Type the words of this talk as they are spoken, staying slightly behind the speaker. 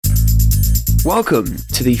Welcome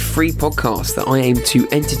to the free podcast that I aim to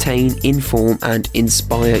entertain, inform and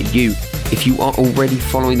inspire you. If you are already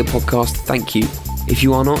following the podcast, thank you. If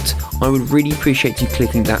you are not, I would really appreciate you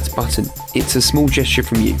clicking that button. It's a small gesture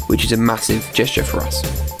from you, which is a massive gesture for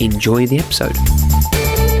us. Enjoy the episode.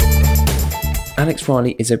 Alex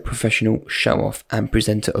Riley is a professional show-off and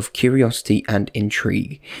presenter of curiosity and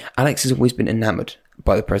intrigue. Alex has always been enamoured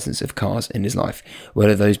by the presence of cars in his life,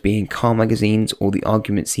 whether those being car magazines or the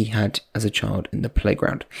arguments he had as a child in the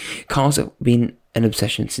playground. Cars have been an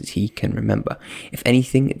obsession since he can remember. If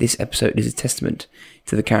anything, this episode is a testament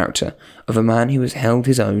to the character of a man who has held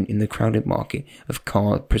his own in the crowded market of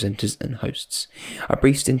car presenters and hosts. A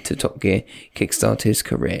brief stint to Top Gear kickstarted his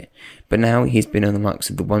career, but now he's been on the likes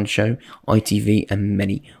of The One Show, ITV and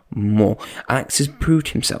many more. Alex has proved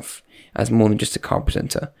himself as more than just a car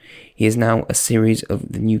presenter. He is now a series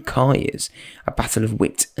of the new car years, a battle of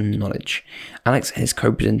wit and knowledge. Alex and his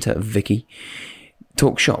co-presenter Vicky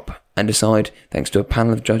talk shop and decide, thanks to a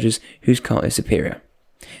panel of judges, whose car is superior.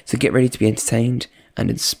 So get ready to be entertained and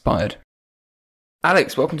inspired.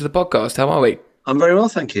 Alex, welcome to the podcast. How are we? I'm very well,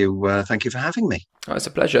 thank you. Thank you for having me. Oh, it's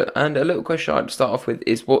a pleasure. And a little question I'd start off with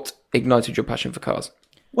is, what ignited your passion for cars?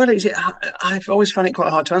 Well, I've always found it quite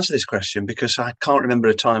hard to answer this question because I can't remember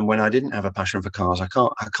a time when I didn't have a passion for cars. I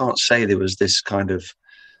can't say there was this kind of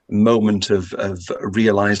moment of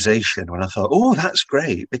realization when I thought, oh, that's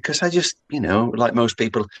great, because I just, like most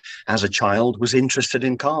people as a child, was interested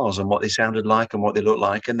in cars and what they sounded like and what they looked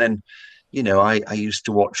like. And then, I used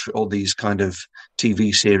to watch all these kind of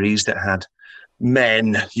TV series that had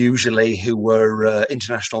men usually who were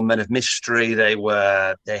international men of mystery. They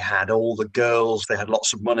had all the girls, they had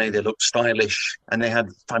lots of money, they looked stylish, and they had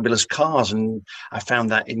fabulous cars. And I found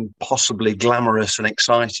that impossibly glamorous and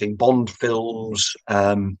exciting. Bond films,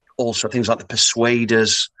 also things like The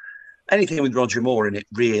Persuaders, anything with Roger Moore in it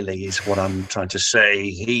really is what I'm trying to say.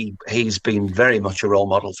 He's been very much a role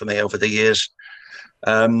model for me over the years.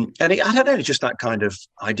 I don't know, just that kind of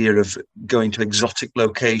idea of going to exotic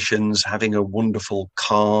locations, having a wonderful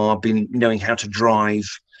car, knowing how to drive,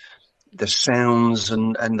 the sounds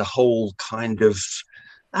and the whole kind of,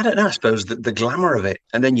 I don't know, I suppose the glamour of it.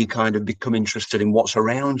 And then you kind of become interested in what's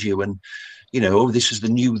around you and, this is the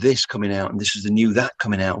new this coming out and this is the new that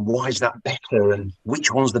coming out. And why is that better? And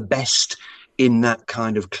which one's the best in that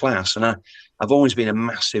kind of class? And I've always been a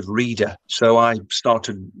massive reader. So I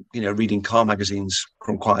started, reading car magazines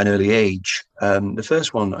from quite an early age. The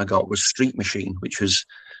first one I got was Street Machine, which was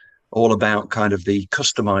all about kind of the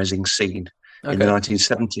customizing scene in the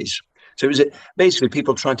 1970s. So it was basically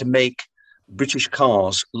people trying to make British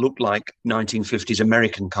cars look like 1950s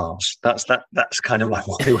American cars. That's kind of like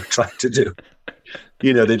what they were trying to do.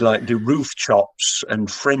 They'd like do roof chops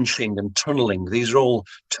and Frenching and tunneling. These are all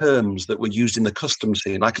terms that were used in the custom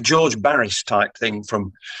scene, like a George Barris type thing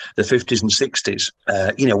from the 50s and 60s,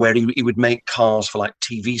 where he would make cars for like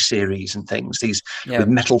TV series and things, with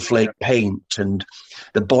metal flake paint and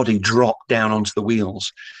the body dropped down onto the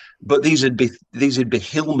wheels. But these would be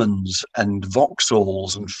Hillmans and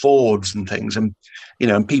Vauxhalls and Fords and things. And,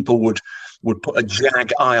 and people would put a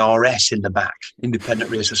Jag IRS in the back,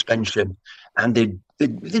 independent rear suspension. And it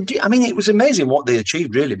was amazing what they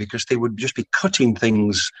achieved, really, because they would just be cutting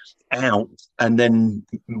things out and then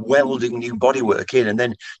welding new bodywork in and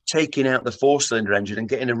then taking out the four-cylinder engine and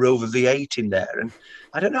getting a Rover V8 in there. And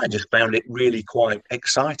I don't know, I just found it really quite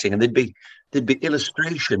exciting. And there'd be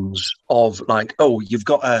illustrations of like, oh, you've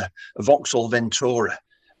got a Vauxhall Ventura.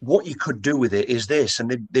 What you could do with it is this,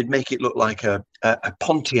 and they'd make it look like a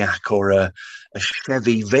Pontiac or a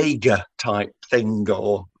Chevy Vega type thing,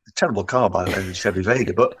 or a terrible car by the way, the Chevy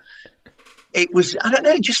Vega, but it was, I don't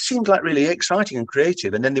know, it just seemed like really exciting and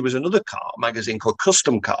creative. And then there was another car magazine called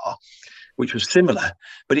Custom Car, which was similar,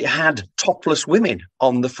 but it had topless women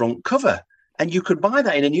on the front cover. And you could buy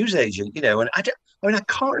that in a newsagent, and I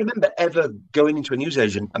can't remember ever going into a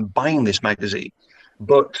newsagent and buying this magazine,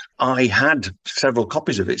 but I had several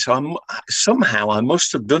copies of it. So somehow I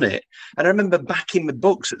must have done it. And I remember backing the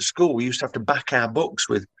books at school. We used to have to back our books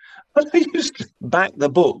with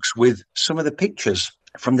some of the pictures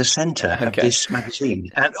from the centre of this magazine.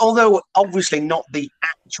 And although obviously not the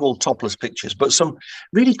actual topless pictures, but some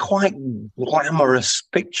really quite glamorous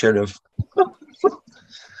picture of...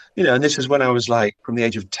 and this is when I was like from the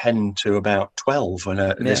age of 10 to about 12 when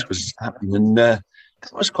this was happening. And that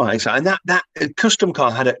was quite exciting. And that Custom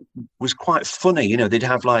Car was quite funny. They'd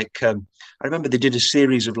have like, I remember they did a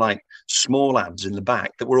series of like small ads in the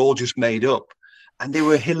back that were all just made up. And they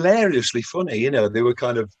were hilariously funny. They were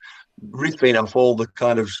kind of riffing off all the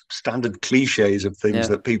kind of standard cliches of things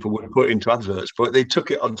that people would put into adverts, but they took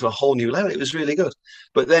it onto a whole new level. It was really good.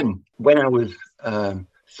 But then when I was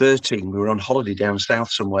 13, we were on holiday down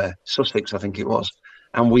south somewhere, Sussex, I think it was.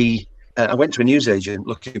 And I went to a newsagent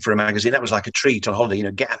looking for a magazine. That was like a treat on holiday,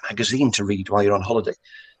 get a magazine to read while you're on holiday.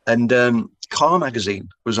 And Car Magazine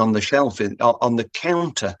was on the shelf, on the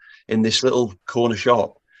counter in this little corner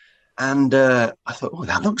shop. And I thought, oh,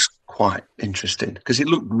 that looks quite interesting, because it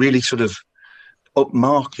looked really sort of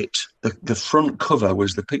upmarket. The front cover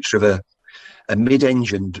was the picture of a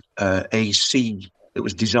mid-engined AC that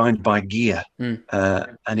was designed by Gear,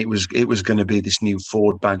 and it was going to be this new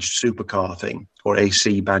Ford badged supercar thing, or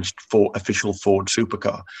AC badged official Ford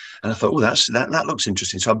supercar. And I thought, oh, that looks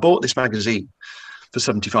interesting. So I bought this magazine for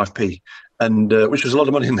 75p, and which was a lot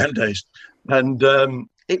of money in them days. And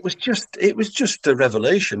it was just a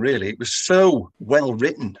revelation, really. It was so well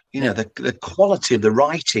written, the quality of the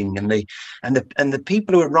writing and the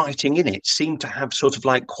people who were writing in it seemed to have sort of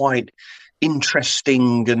like quite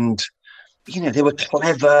interesting, and they were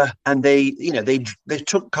clever, and they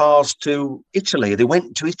took cars to Italy. They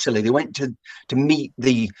went to Italy. They went to meet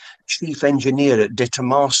the chief engineer at De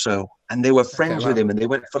Tomaso, and they were friends with him, and they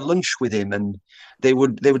went for lunch with him, and they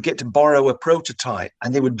would get to borrow a prototype,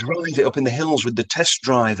 and they would drive it up in the hills with the test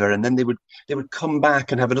driver, and then they would come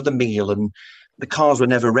back and have another meal. And the cars were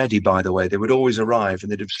never ready, by the way. They would always arrive,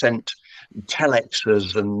 and they'd have sent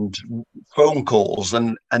telexes and phone calls,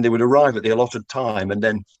 and they would arrive at the allotted time, and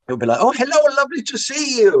then it would be like, oh, hello, lovely to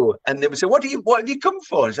see you. And they would say, what have you come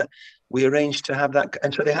for? It's like, we arranged to have that.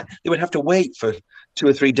 And so they would have to wait for 2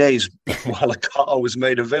 or 3 days while a car was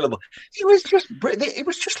made available. It was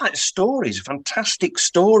just like stories, fantastic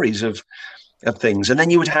stories of things. And then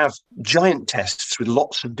you would have giant tests with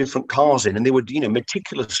lots of different cars in, and they would,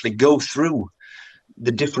 meticulously go through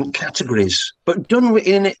the different categories, but done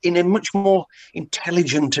in a much more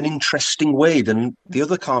intelligent and interesting way than the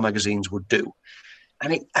other car magazines would do.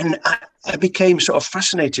 And I became sort of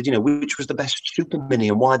fascinated, which was the best Super Mini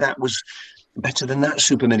and why that was better than that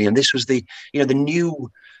Super Mini. And this was the new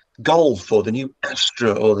Golf or the new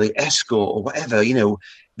Astra or the Escort or whatever,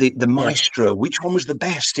 the Maestro, which one was the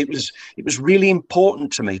best? It was really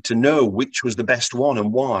important to me to know which was the best one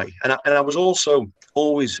and why. And I was also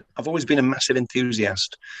I've always been a massive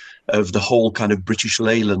enthusiast of the whole kind of British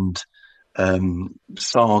Leyland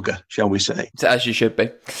saga, shall we say. As you should be.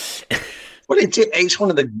 Well, it's one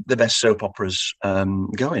of the best soap operas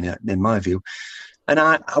going, in my view. And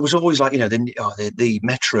I was always like, the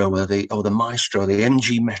Metro or the Maestro, the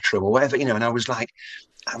MG Metro or whatever, and I was like,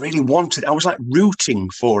 I was like rooting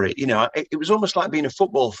for it. It was almost like being a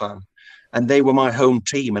football fan, and they were my home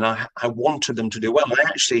team, and I wanted them to do well.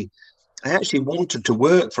 I actually wanted to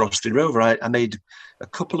work for Austin Rover. I made a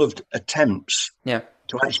couple of attempts to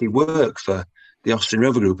actually work for the Austin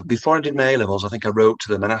Rover Group. Before I did my A-levels, I think I wrote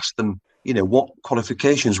to them and asked them, what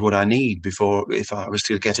qualifications would I need if I was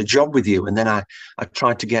to get a job with you? And then I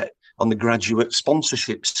tried to get on the graduate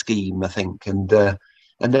sponsorship scheme, I think. And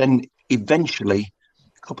then eventually,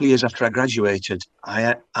 a couple of years after I graduated,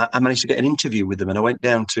 I managed to get an interview with them, and I went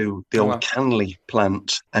down to the old Canley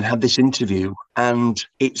plant and had this interview. And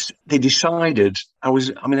they decided I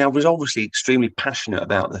was obviously extremely passionate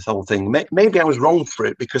about this whole thing. Maybe I was wrong for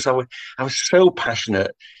it, because I was so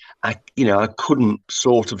passionate. I couldn't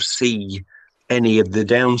sort of see any of the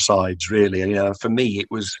downsides, really. For me, it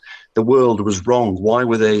was the world was wrong. Why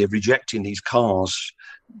were they rejecting these cars?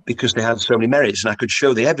 Because they had so many merits, and I could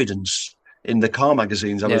show the evidence in the car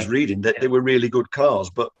magazines I was reading that they were really good cars.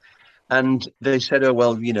 And they said, oh,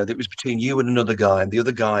 well, it was between you and another guy, and the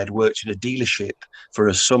other guy had worked in a dealership for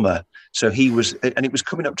a summer. So it was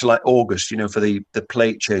coming up to like August, for the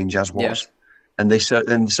plate change as was. Yeah.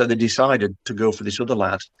 And so they decided to go for this other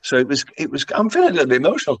lad. So it was. I'm feeling a little bit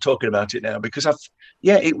emotional talking about it now, because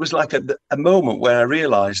it was like a moment where I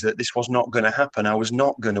realised that this was not going to happen. I was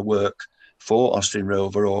not going to work for Austin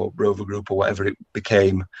Rover or Rover Group or whatever it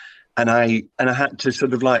became, and I had to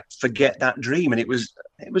sort of like forget that dream. And it was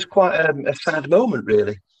quite a sad moment,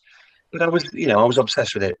 really. But I was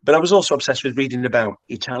obsessed with it. But I was also obsessed with reading about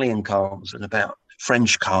Italian cars and about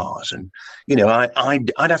French cars, and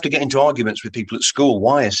I'd have to get into arguments with people at school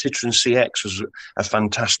why a Citroen CX was a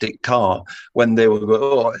fantastic car when they were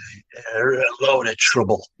a load of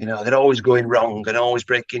trouble. They're always going wrong and always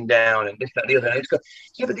breaking down and this, that, and the other. And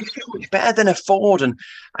but it's so much better than a Ford. And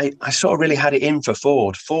I sort of really had it in for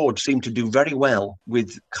Ford. Ford seemed to do very well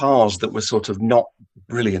with cars that were sort of not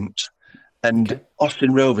brilliant, and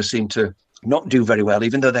Austin Rover seemed to not do very well,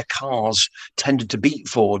 even though their cars tended to beat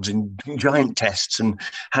Fords in giant tests and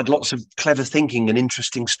had lots of clever thinking and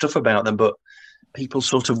interesting stuff about them. But people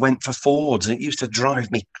sort of went for Fords, and it used to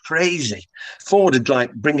drive me crazy. Ford would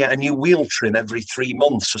like bring out a new wheel trim every 3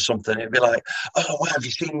 months or something. It'd be like, oh, well, have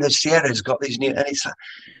you seen the Sierra's got these new? And it's like,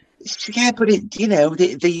 yeah, but the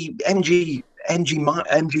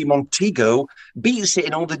MG Montego beats it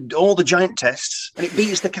in all the giant tests, and it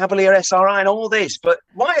beats the Cavalier SRI and all this. But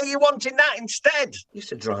why are you wanting that instead? It used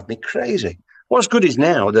to drive me crazy. What's good is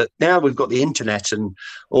now we've got the internet and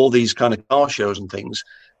all these kind of car shows and things.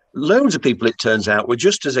 Loads of people, it turns out, were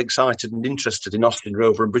just as excited and interested in Austin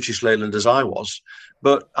Rover and British Leyland as I was,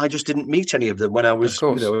 but I just didn't meet any of them when I was,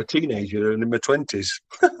 a teenager and in my 20s.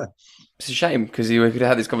 It's a shame, because you could have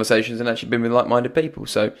had these conversations and actually been with like-minded people.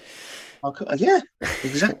 So, yeah,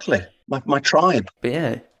 exactly. my tribe. But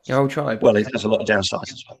yeah, your whole tribe. Well, it has a lot of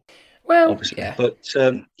downsides as well. Well, obviously. Yeah. But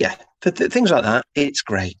things like that, it's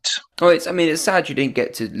great. Well, it's sad you didn't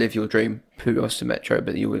get to live your dream through Austin Metro,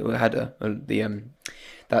 but you had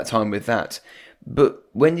that time with that. But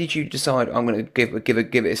when did you decide I'm going to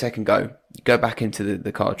give it a second go back into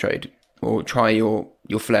the car trade, or try your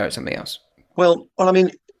flair at something else? Well, I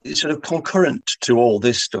mean, sort of concurrent to all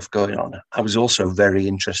this stuff going on, I was also very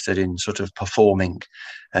interested in sort of performing,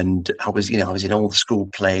 and I was in all the school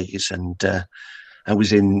plays, and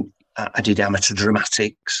I did amateur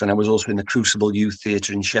dramatics, and I was also in the Crucible Youth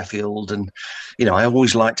Theatre in Sheffield, and I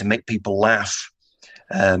always liked to make people laugh.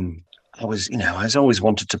 I always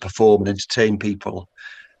wanted to perform and entertain people.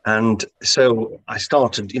 And so I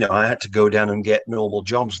started, I had to go down and get normal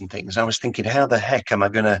jobs and things. I was thinking, how the heck am I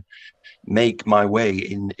going to make my way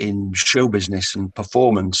in show business and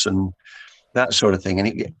performance and that sort of thing?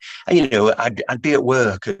 And I'd be at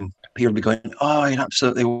work and people would be going, oh, you're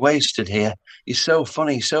absolutely wasted here. You're so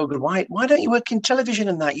funny, so good. Why don't you work in television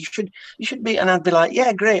and that? You should be. And I'd be like,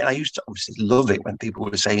 yeah, great. And I used to obviously love it when people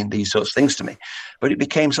were saying these sorts of things to me, but it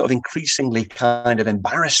became sort of increasingly kind of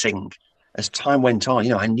embarrassing as time went on.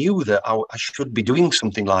 I knew that I should be doing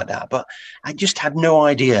something like that, but I just had no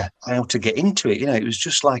idea how to get into it. It was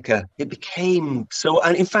just like it became so.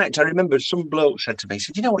 And in fact, I remember some bloke said to me, he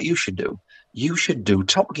said, you know what you should do? You should do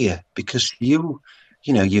Top Gear, because you're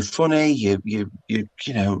funny, you're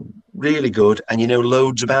really good, and you know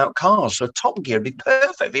loads about cars. So Top Gear would be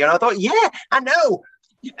perfect for you. And I thought, yeah, I know.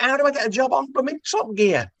 How do I get a job on from Top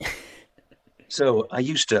Gear? So I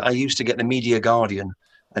used to get the Media Guardian,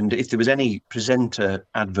 and if there was any presenter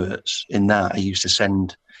adverts in that, I used to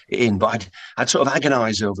send it in. But I'd sort of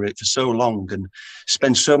agonise over it for so long and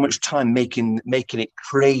spend so much time making it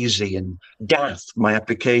crazy and daft, my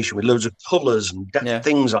application, with loads of colours and daft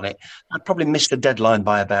things on it. I'd probably missed the deadline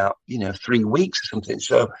by about 3 weeks or something.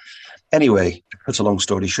 So anyway, to cut a long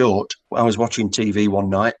story short, I was watching TV one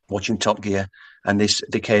night, watching Top Gear, and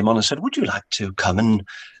they came on and said, would you like to come and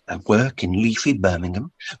work in leafy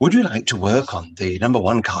Birmingham? Would you like to work on the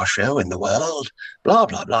 #1 car show in the world? Blah,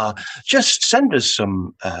 blah, blah. Just send us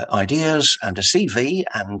some ideas and a CV,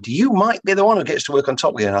 and you might be the one who gets to work on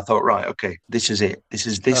Top Gear. And I thought, right, okay, this is it. This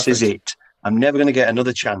is it. I'm never going to get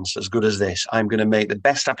another chance as good as this. I'm going to make the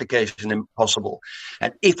best application possible.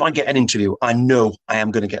 And if I get an interview, I know I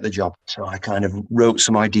am going to get the job. So I kind of wrote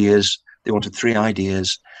some ideas. They wanted 3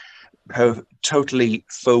 ideas. Totally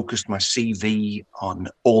focused my CV on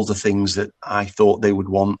all the things that I thought they would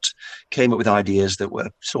want. Came up with ideas that were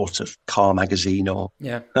sort of car magazine or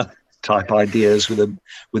type ideas with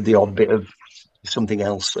the odd bit of something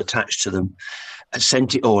else attached to them. I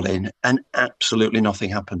sent it all in, and absolutely nothing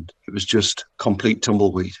happened. It was just complete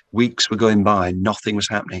tumbleweed. Weeks were going by, nothing was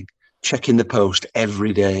happening. Checking the post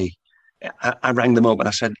every day. I rang them up and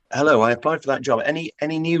I said, hello, I applied for that job.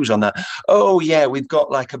 Any news on that? Oh, yeah, we've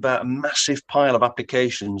got like about a massive pile of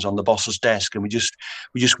applications on the boss's desk, and we're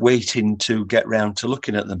just waiting to get round to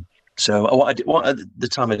looking at them. So what at the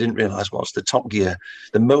time I didn't realise was the Top Gear,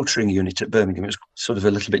 the motoring unit at Birmingham, it was sort of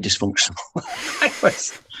a little bit dysfunctional.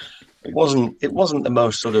 It wasn't the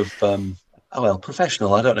most sort of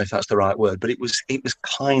professional. I don't know if that's the right word, but it was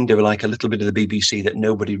kind of like a little bit of the BBC that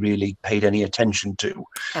nobody really paid any attention to,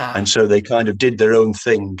 and so they kind of did their own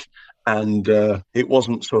thing, and it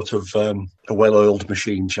wasn't sort of a well-oiled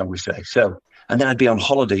machine, shall we say? So, and then I'd be on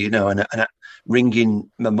holiday, and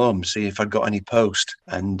ringing my mum, see if I'd got any post,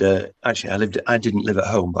 and actually I didn't live at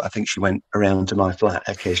home, but I think she went around to my flat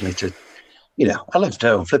occasionally to, I left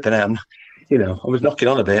home flipping out. I was knocking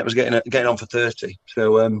on a bit. I was getting on for 30.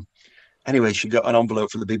 So anyway, she got an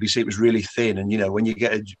envelope from the BBC. It was really thin, and when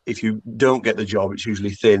if you don't get the job, it's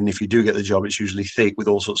usually thin. If you do get the job, it's usually thick with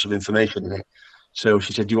all sorts of information in it. So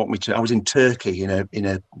she said, "Do you want me to?" I was in Turkey in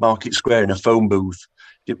a market square in a phone booth.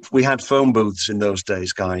 We had phone booths in those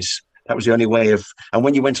days, guys. That was the only way of, and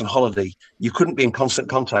when you went on holiday, you couldn't be in constant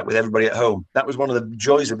contact with everybody at home. That was one of the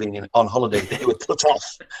joys of being on holiday, that you were cut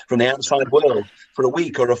off from the outside world for a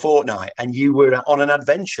week or a fortnight, and you were on an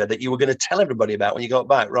adventure that you were going to tell everybody about when you got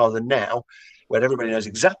back, rather than now, where everybody knows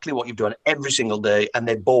exactly what you've done every single day, and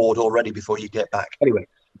they're bored already before you get back. Anyway,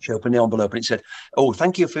 she opened the envelope and it said, "Oh,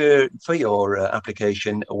 thank you for your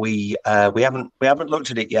application. We haven't looked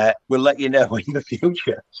at it yet. We'll let you know in the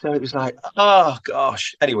future." So it was like, oh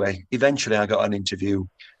gosh. Anyway, eventually I got an interview,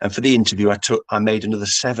 and for the interview, I made another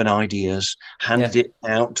 7 ideas, handed it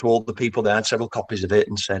out to all the people that had several copies of it,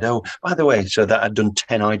 and said, "Oh, by the way," so that I'd done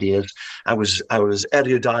 10 ideas. I was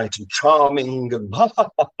erudite and charming and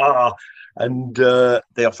and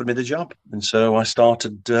they offered me the job, and so I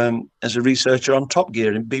started as a researcher on Top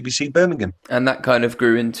Gear in BBC Birmingham. And that kind of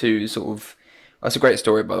grew into sort of, that's a great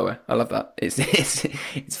story, by the way. I love that.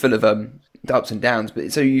 It's full of ups and downs.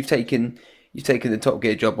 But so you've taken the Top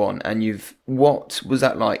Gear job on, and what was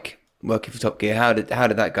that like working for Top Gear? How did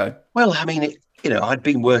that go? Well, I mean, I'd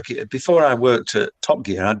been working before I worked at Top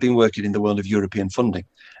Gear. I'd been working in the world of European funding.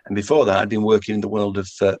 And before that, I'd been working in the world of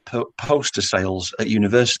poster sales at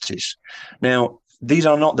universities. Now, these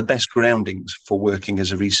are not the best groundings for working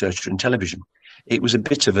as a researcher in television. It was a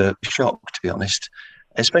bit of a shock, to be honest,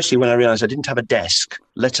 especially when I realised I didn't have a desk,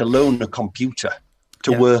 let alone a computer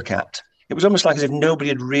to work at. It was almost like as if nobody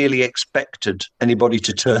had really expected anybody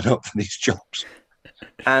to turn up for these jobs.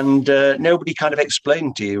 And nobody kind of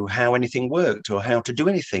explained to you how anything worked or how to do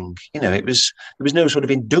anything. There was no sort of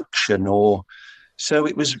induction or... So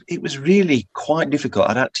it was really quite difficult.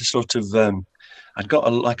 I'd had to sort of, I'd got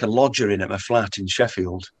a lodger in at my flat in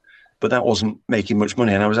Sheffield, but that wasn't making much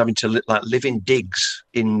money. And I was having to live in digs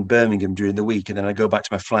in Birmingham during the week. And then I'd go back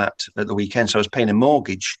to my flat at the weekend. So I was paying a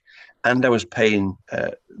mortgage and I was paying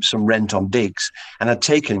some rent on digs. And I'd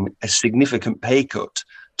taken a significant pay cut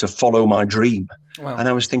to follow my dream. Wow. And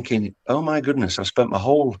I was thinking, oh my goodness, I've spent my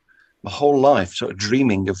whole life sort of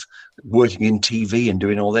dreaming of working in TV and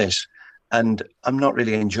doing all this. And I'm not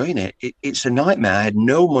really enjoying it. It's a nightmare. I had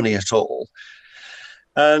no money at all.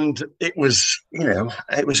 And it was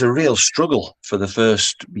a real struggle for the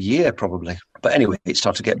first year, probably. But anyway, it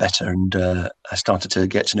started to get better, and I started to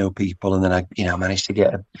get to know people. And then I managed to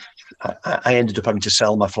get, I ended up having to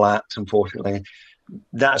sell my flat, unfortunately.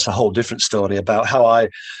 That's a whole different story about how I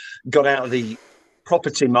got out of the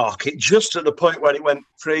property market just at the point where it went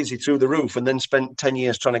crazy through the roof, and then spent 10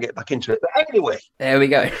 years trying to get back into it. But anyway. There we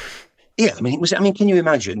go. Yeah, can you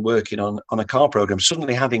imagine working on a car program,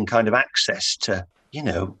 suddenly having kind of access to,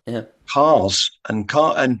 cars and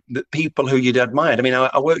the people who you'd admired?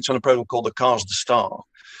 I worked on a program called The Car's the Star,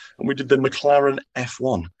 and we did the McLaren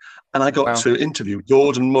F1. And I got to interview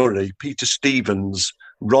Gordon Murray, Peter Stevens,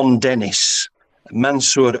 Ron Dennis,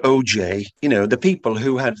 Mansour OJ, the people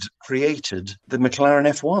who had created the McLaren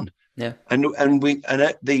F1. Yeah, and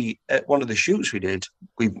at one of the shoots we did,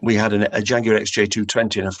 we had a Jaguar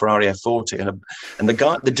XJ220 and a Ferrari F40, and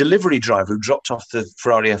the delivery driver who dropped off the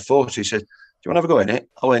Ferrari F40 said, "Do you want to have a go in it?"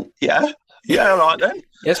 I went, "Yeah, all right then."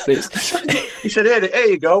 Yes, please. He said, "Here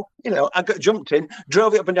you go." I jumped in,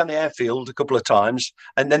 drove it up and down the airfield a couple of times,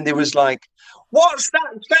 and then there was like, "What's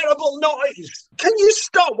that terrible noise? Can you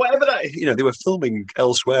stop?" Whatever that. They were filming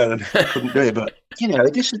elsewhere and I couldn't do it, but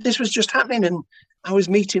this was just happening, and I was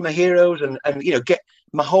meeting my heroes, and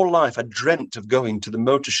my whole life I dreamt of going to the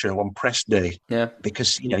motor show on press day. Yeah,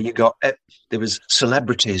 because you got there was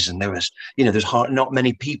celebrities, and there was there's not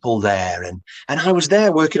many people there, and I was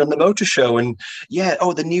there working on the motor show, and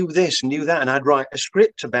they knew this and knew that, and I'd write a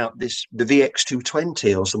script about the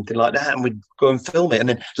VX220 or something like that, and we'd go and film it. And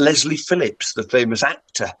then Leslie Phillips, the famous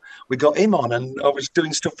actor, we got him on, and I was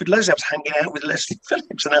doing stuff with Leslie. I was hanging out with Leslie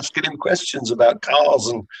Phillips and asking him questions about cars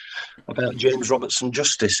and about James Robertson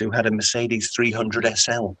Justice, who had a Mercedes 300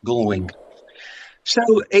 SL Gullwing. So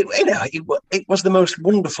it was the most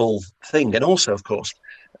wonderful thing. And also, of course,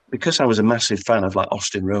 because I was a massive fan of like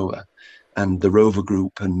Austin Rover and the Rover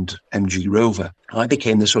Group and MG Rover, I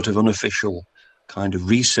became the sort of unofficial kind of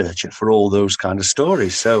researcher for all those kind of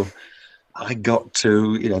stories. So I got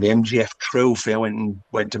to, the MGF trophy. I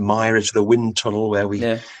went to Myra, to the wind tunnel, where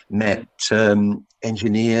we met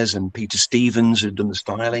engineers and Peter Stevens, who'd done the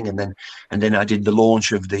styling, and then I did the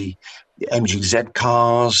launch of the MGZ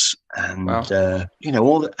cars, and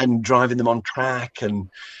and driving them on track and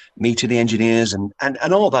meeting the engineers and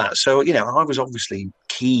all that. So I was obviously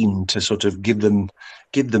keen to sort of give them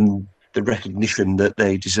the recognition that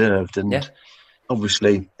they deserved, and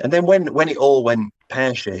obviously, and then when it all went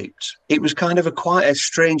pear-shaped, it was kind of quite a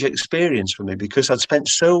strange experience for me, because I'd spent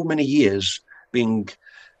so many years being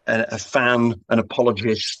a fan, an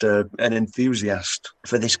apologist, an enthusiast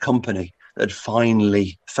for this company that had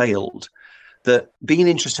finally failed, that being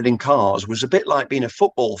interested in cars was a bit like being a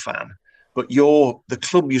football fan, but the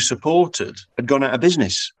club you supported had gone out of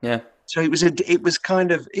business. Yeah. So it was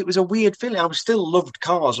a weird feeling. I still loved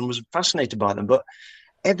cars and was fascinated by them, but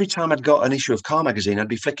every time I'd got an issue of Car Magazine, I'd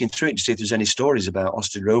be flicking through it to see if there's any stories about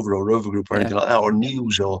Austin Rover or Rover Group or anything like that, or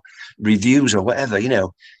news or reviews or whatever,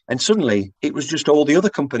 And suddenly it was just all the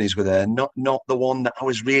other companies were there, not the one that I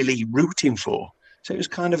was really rooting for. So it was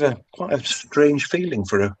kind of quite a strange feeling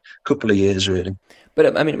for a couple of years, really.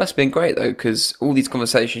 But I mean, it must have been great though, because all these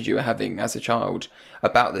conversations you were having as a child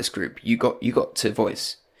about this group, you got to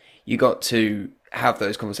voice, you got to have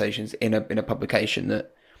those conversations in a publication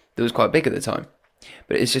that was quite big at the time.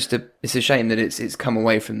 But it's a shame that it's come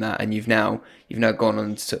away from that, and you've now gone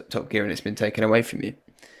on to Top Gear, and it's been taken away from you.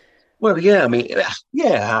 Well, yeah, I mean,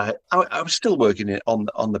 yeah, I was still working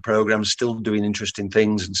on the program, still doing interesting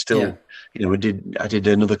things, and still, I did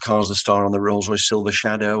another Cars the Star on the Rolls Royce Silver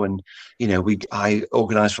Shadow, and I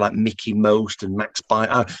organised for like Mickey Most and Max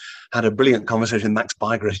I had a brilliant conversation with Max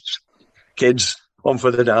Bygrave's kids, one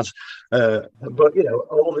for the dads, but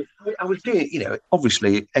I was doing,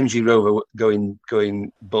 obviously MG Rover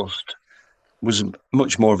going bust was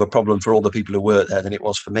much more of a problem for all the people who worked there than it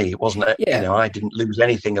was for me. It wasn't, I didn't lose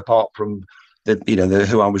anything apart from the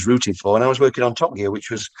who I was rooting for. And I was working on Top Gear,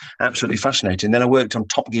 which was absolutely fascinating. Then I worked on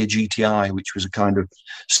Top Gear GTI, which was a kind of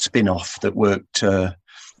spin-off that worked,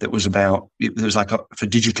 that was about, it was like for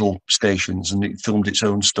digital stations, and it filmed its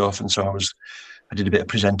own stuff. And so I did a bit of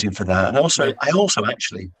presenting for that. And I also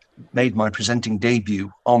actually made my presenting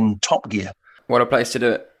debut on Top Gear. What a place to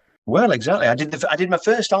do it. Well, exactly. I did my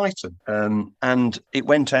first item, and it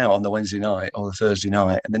went out on the Wednesday night or the Thursday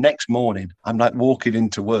night. And the next morning, I'm like walking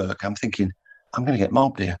into work. I'm thinking, I'm going to get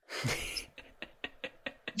mobbed here.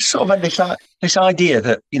 Sort of had this idea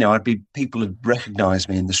that people had recognised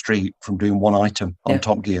me in the street from doing one item on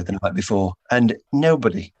Top Gear the night before, and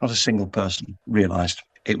nobody, not a single person, realised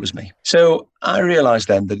it was me. So I realised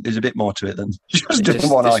then that there's a bit more to it than just doing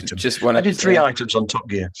one item. Just one. I did 3 items on Top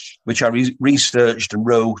Gear, which I researched and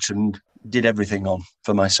wrote and did everything on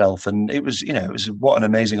for myself. And it was what an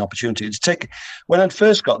amazing opportunity to take. When I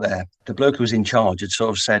first got there, the bloke who was in charge had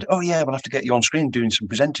sort of said, "Oh yeah, we'll have to get you on screen doing some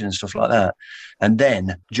presenting and stuff like that." And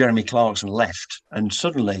then Jeremy Clarkson left, and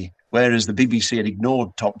suddenly, whereas the BBC had ignored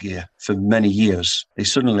Top Gear for many years, they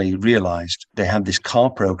suddenly realised they had this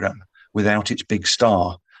car programme without its big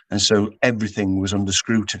star. And so everything was under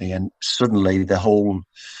scrutiny, and suddenly the whole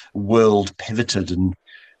world pivoted, and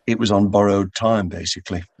it was on borrowed time,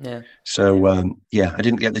 basically. Yeah. So, I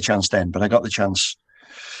didn't get the chance then, but I got the chance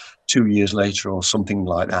 2 years later or something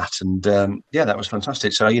like that. And that was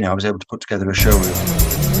fantastic. So, I was able to put together a showroom.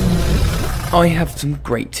 I have some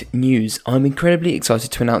great news. I'm incredibly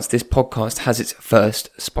excited to announce this podcast has its first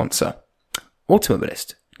sponsor,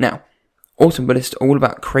 Automobilist. Now, Automobilist are all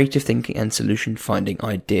about creative thinking and solution finding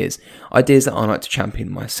ideas that I like to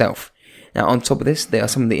champion myself. Now, on top of this, they are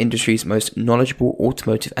some of the industry's most knowledgeable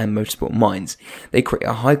automotive and motorsport minds. They create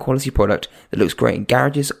a high quality product that looks great in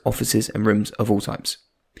garages, offices and rooms of all types.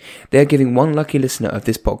 They are giving one lucky listener of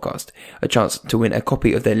this podcast a chance to win a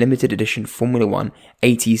copy of their limited edition Formula 1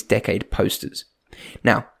 80s decade posters.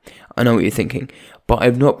 Now, I know what you're thinking, but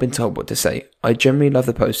I've not been told what to say. I generally love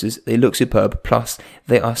the posters, they look superb, plus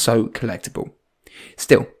they are so collectible.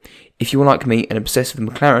 Still, if you are like me and obsessed with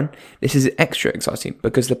the McLaren, this is extra exciting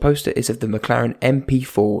because the poster is of the McLaren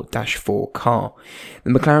MP4-4 car.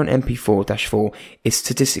 The McLaren MP4-4 is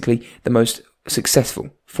statistically the most successful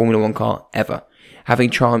Formula 1 car ever, having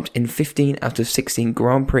triumphed in 15 out of 16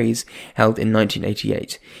 Grand Prix held in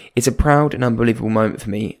 1988. It's a proud and unbelievable moment for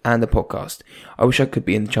me and the podcast. I wish I could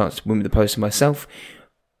be in the chance to win with the poster myself.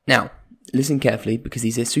 Now, listen carefully because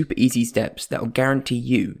these are super easy steps that will guarantee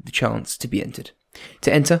you the chance to be entered.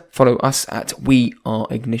 To enter, follow us at We Are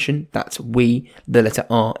Ignition, that's We, the letter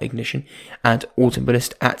R, Ignition, and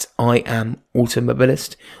Automobilist at I Am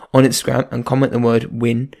Automobilist on Instagram, and comment the word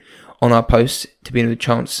WIN on our post to be in the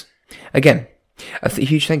chance. Again, a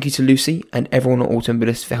huge thank you to Lucy and everyone at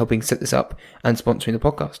Automobilist for helping set this up and sponsoring the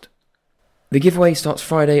podcast. The giveaway starts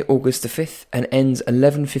Friday, August the 5th and ends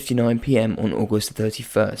 11:59pm on August the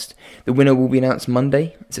 31st. The winner will be announced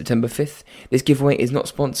Monday, September 5th. This giveaway is not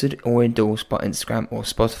sponsored or endorsed by Instagram or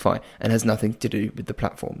Spotify and has nothing to do with the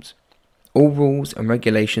platforms. All rules and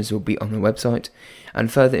regulations will be on the website,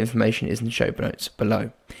 and further information is in the show notes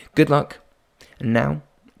below. Good luck, and now,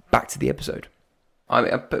 back to the episode.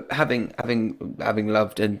 Having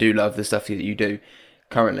loved and do love the stuff that you do,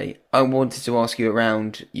 currently. I wanted to ask you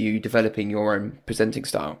around you developing your own presenting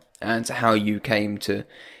style and how you came to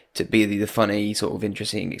be the funny, sort of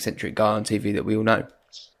interesting, eccentric guy on TV that we all know.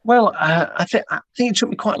 Well, I think it took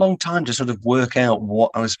me quite a long time to sort of work out what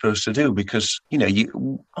I was supposed to do because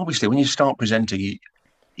you obviously when you start presenting,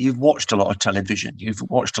 you've watched a lot of television, you've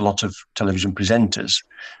watched a lot of television presenters,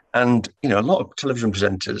 and a lot of television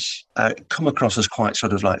presenters come across as quite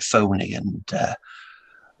sort of like phony and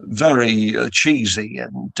very cheesy,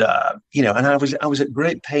 and I was at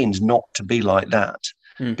great pains not to be like that.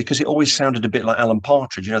 Mm. Because it always sounded a bit like Alan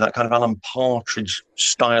Partridge, that kind of Alan Partridge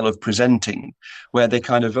style of presenting, where they're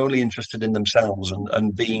kind of only interested in themselves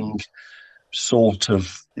and being sort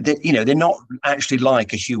of, they're not actually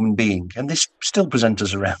like a human being. And there's still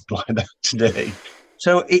presenters around like that today.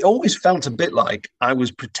 So it always felt a bit like I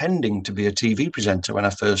was pretending to be a TV presenter when I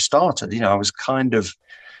first started.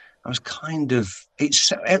 I'd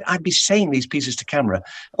be saying these pieces to camera.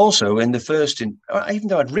 Also, even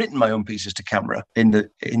though I'd written my own pieces to camera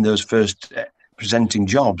in those first presenting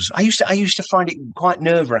jobs, I used to find it quite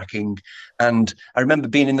nerve-wracking. And I remember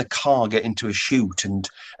being in the car getting to a shoot and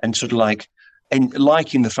sort of like, and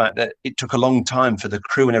liking the fact that it took a long time for the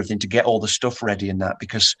crew and everything to get all the stuff ready and that,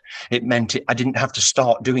 because it meant I didn't have to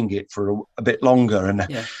start doing it for a bit longer.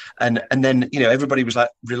 And then, everybody was like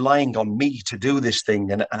relying on me to do this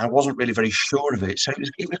thing. And I wasn't really very sure of it. So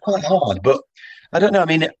it was quite hard, but I don't know. I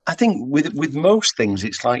mean, I think with most things,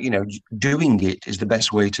 it's like, doing it is the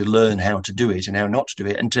best way to learn how to do it and how not to do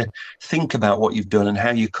it, and to think about what you've done and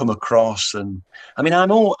how you come across. And I mean,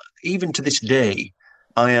 even to this day,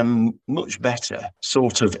 I am much better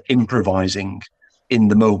sort of improvising in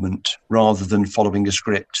the moment rather than following a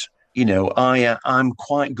script. I'm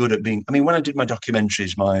quite good at when I did my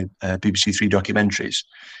documentaries, my BBC Three documentaries,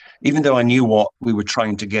 even though I knew what we were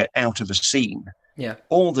trying to get out of a scene,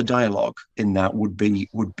 all the dialogue in that would be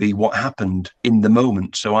what happened in the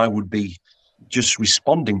moment. So I would be just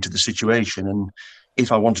responding to the situation. And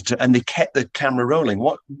if I wanted to, and they kept the camera rolling.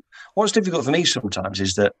 What's difficult for me sometimes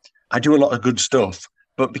is that I do a lot of good stuff,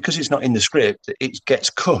 but because it's not in the script, it gets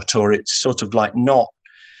cut, or it's sort of like not,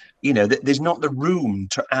 there's not the room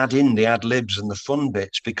to add in the ad libs and the fun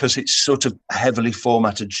bits because it's sort of a heavily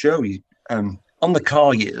formatted show. On the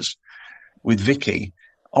car years with Vicky,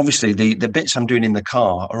 obviously the bits I'm doing in the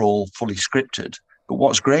car are all fully scripted. But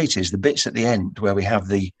what's great is the bits at the end where we have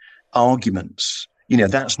the arguments.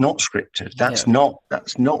 That's not scripted.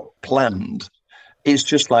 That's not planned. It's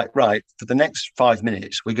just like, right, for the next 5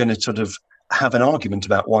 minutes, we're going to sort of have an argument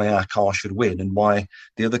about why our car should win and why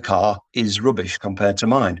the other car is rubbish compared to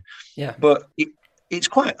mine. Yeah. But it's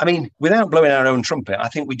quite, without blowing our own trumpet, I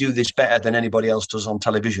think we do this better than anybody else does on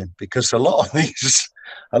television, because a lot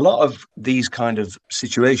of these kind of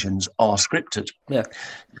situations are scripted. Yeah.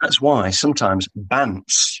 That's why sometimes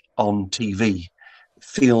bants on TV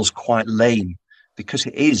feels quite lame, because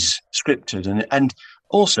it is scripted, and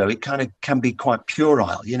also it kind of can be quite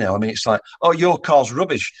puerile. It's like, oh, your car's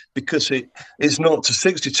rubbish because its 0 to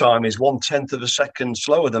 60 time is 1/10 of a second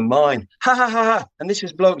slower than mine. Ha ha ha ha. And this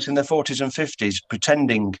is blokes in their 40s and 50s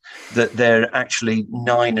pretending that they're actually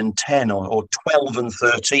 9 and 10 or 12 and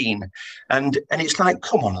 13. And it's like,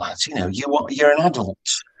 come on, lads, you're an adult.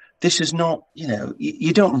 This is not,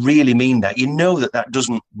 you don't really mean that. That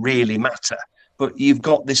doesn't really matter. But you've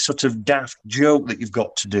got this sort of daft joke that you've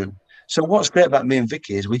got to do. So what's great about me and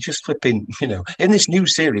Vicky is we just flip in, in this new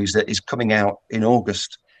series that is coming out in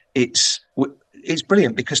August. It's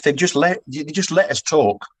brilliant because they just let us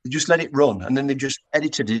talk. They just let it run, and then they've just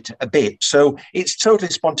edited it a bit. So it's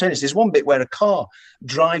totally spontaneous. There's one bit where a car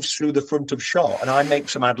drives through the front of shot, and I make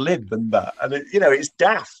some ad lib and that, and it's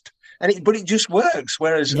daft. But it just works.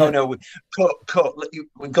 Whereas, oh no, cut.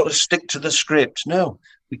 We've got to stick to the script. No,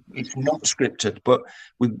 it's not scripted, but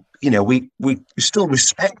we're still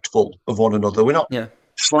respectful of one another. We're not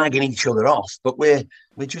slagging each other off, but we're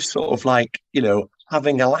just sort of like,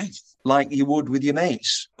 having a laugh like you would with your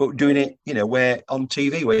mates, but doing it, where on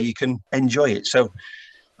TV where you can enjoy it. So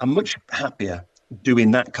I'm much happier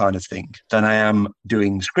doing that kind of thing than I am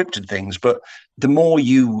doing scripted things. But the more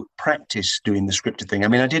you practice doing the scripted thing,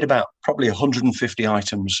 I did about probably 150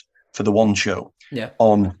 items for the one show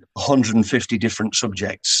on 150 different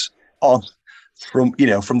subjects from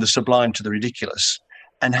the sublime to the ridiculous.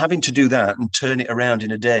 And having to do that and turn it around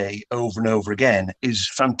in a day over and over again is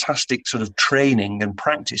fantastic sort of training and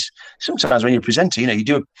practice. Sometimes when you're presenting, you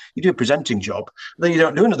do a presenting job, then you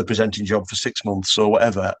don't do another presenting job for 6 months or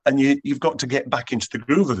whatever, and you've got to get back into the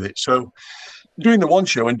groove of it. So doing the one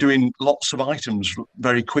show and doing lots of items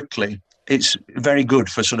very quickly, it's very good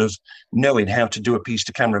for sort of knowing how to do a piece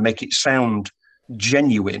to camera, make it sound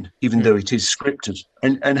genuine, even though it is scripted,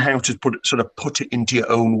 and how to put it into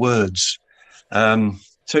your own words.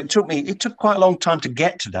 So it took quite a long time to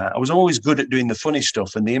get to that. I was always good at doing the funny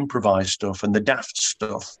stuff and the improvised stuff and the daft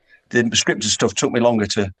stuff. The scripted stuff took me longer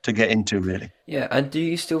to get into, really. Yeah, and do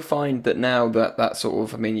you still find that now that sort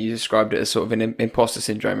of, I mean, you described it as sort of an imposter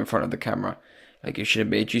syndrome in front of the camera, like you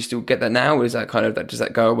shouldn't be. Do you still get that now, or is that kind of does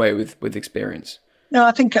that go away with experience? No,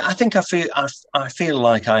 I feel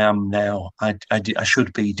like I am now. I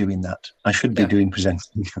should be doing that. I should be doing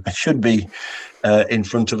presenting. I should be in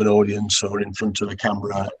front of an audience or in front of a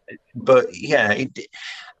camera. But yeah,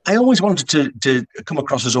 I always wanted to come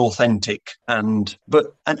across as authentic, and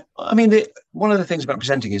I mean, one of the things about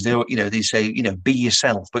presenting is they say be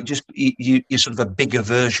yourself, but just you're sort of a bigger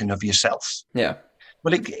version of yourself. Yeah.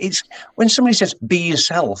 Well, it's when somebody says be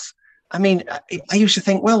yourself. I mean, I used to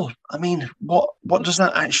think, well, I mean, what does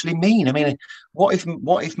that actually mean? I mean, what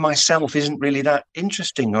if myself isn't really that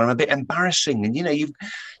interesting, or I'm a bit embarrassing, and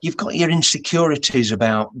you've got your insecurities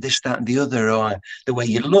about this, that, and the other, or the way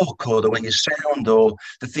you look, or the way you sound, or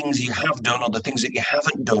the things you have done, or the things that you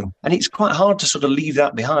haven't done, and it's quite hard to sort of leave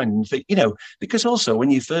that behind and think, because also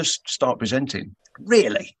when you first start presenting,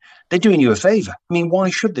 really, they're doing you a favor. I mean, why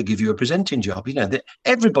should they give you a presenting job? That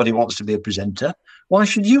everybody wants to be a presenter. Why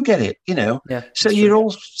should you get it? Yeah, so you're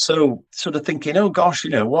also sort of thinking, oh gosh,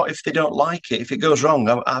 what if they don't like it? If it goes wrong,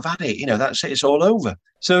 I've had it. That's it. It's all over.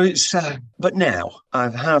 So it's. But now I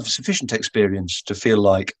have sufficient experience to feel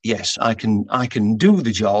like, yes, I can do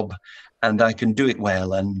the job, and I can do it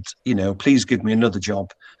well. And please give me another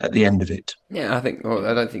job at the end of it. Yeah, I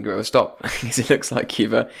don't think it will stop, because it looks like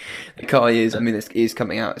you've the car is. I mean, it's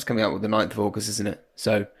coming out. It's coming out with the 9th of August, isn't it?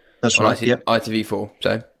 So that's right. Yep. ITV4.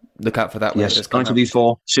 So look out for that. Yes,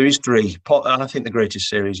 ITV4 Series 3. I think the greatest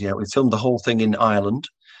series. Yeah, we filmed the whole thing in Ireland.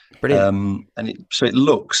 Brilliant. So it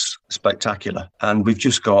looks spectacular, and we've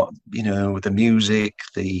just got the music,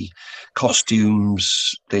 the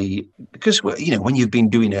costumes, because when you've been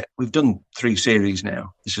doing it, we've done 3 series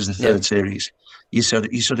now. This is the 3rd series. You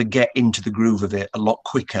sort of get into the groove of it a lot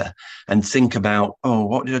quicker and think about, oh,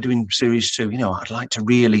 what did I do in series 2? I'd like to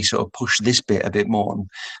really sort of push this bit a bit more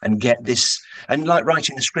and get this. And like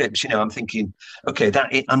writing the scripts, I'm thinking, okay,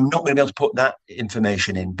 I'm not going to be able to put that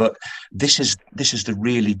information in, but this is the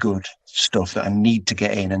really good stuff that I need to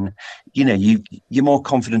get in. And you're more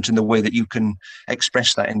confident in the way that you can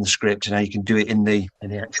express that in the script, and how you can do it in the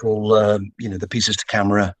actual the pieces to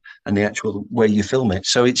camera and the actual way you film it.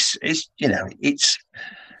 So it's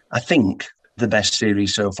I think the best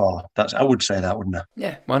series so far. I would say that, wouldn't I?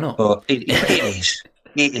 Yeah, why not? But it is.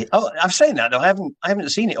 Oh, I'm saying that though. I haven't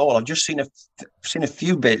seen it all. I've just seen a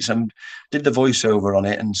few bits and did the voiceover on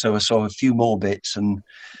it, and so I saw a few more bits.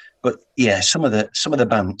 But yeah, some of the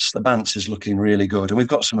Bants is looking really good, and we've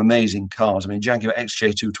got some amazing cars. I mean, Jaguar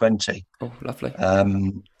XJ220. Oh, lovely.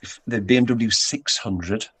 The BMW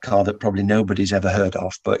 600 car that probably nobody's ever heard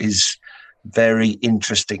of, but is very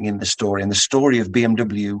interesting in the story. And the story of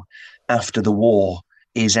BMW after the war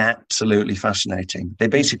is absolutely fascinating.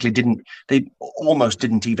 They almost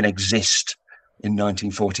didn't even exist in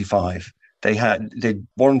 1945.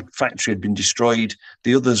 One factory had been destroyed.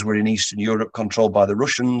 The others were in Eastern Europe, controlled by the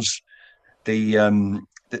Russians. The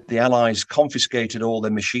Allies confiscated all their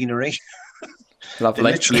machinery. Lovely.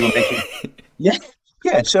 They literally were making, yeah.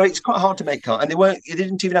 So it's quite hard to make cars, and they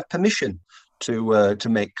didn't even have permission to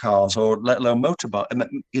make cars, or let alone motorbike.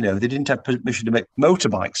 They didn't have permission to make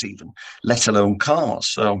motorbikes, even, let alone cars.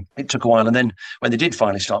 So it took a while, and then when they did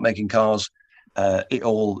finally start making cars,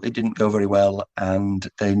 it didn't go very well, and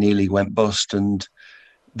they nearly went bust, and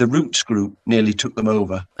the Roots Group nearly took them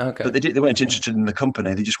over. Okay. But they weren't interested in the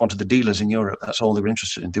company. They just wanted the dealers in Europe. That's all they were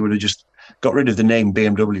interested in. They would have just got rid of the name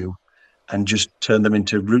BMW and just turned them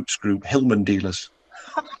into Roots Group Hillman dealers.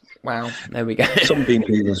 Wow, there we go. Sunbeam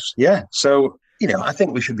dealers. Yeah. So, I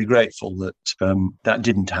think we should be grateful that that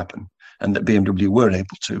didn't happen, and that BMW were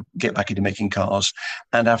able to get back into making cars.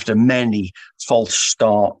 And after many false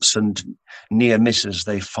starts and near misses,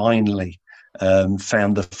 they finally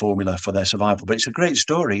found the formula for their survival. But it's a great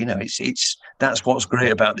story. That's what's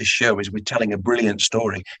great about this show, is we're telling a brilliant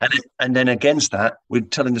story. And then against that, we're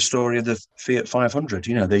telling the story of the Fiat 500,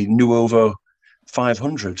 the Nuovo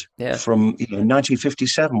 500 from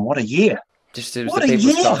 1957. What a year. Just it was the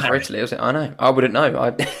people's start for Italy, was it? I know. I wouldn't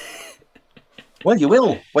know. Well, you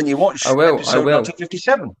will when you watch. I will.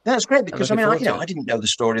 1957. That's great, because I didn't know the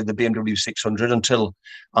story of the BMW 600 until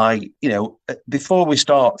before we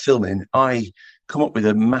start filming, I come up with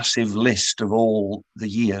a massive list of all the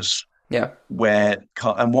years. Yeah. What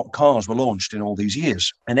cars were launched in all these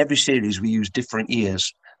years, and every series we use different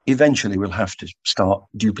years eventually we'll have to start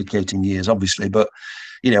duplicating years, obviously, but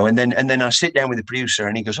and then I sit down with the producer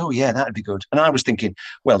and he goes, "Oh yeah, that'd be good." And I was thinking,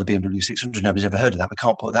 well, the BMW 600, nobody's ever heard of that. We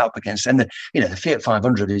can't put that up against. And the Fiat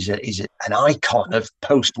 500 is an icon of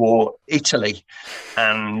post-war Italy.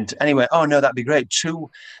 And anyway, oh no, that'd be great.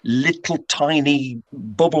 Two little tiny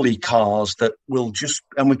bubbly cars that will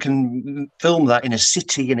and we can film that in a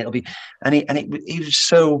city, and it'll be, he was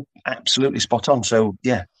so absolutely spot on. So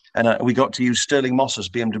yeah, and we got to use Sterling Moss's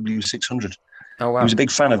BMW 600. Oh, wow. He was a big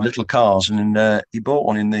fan of little cars, and he bought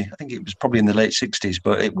one I think it was probably in the late 60s,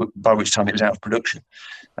 but by which time it was out of production.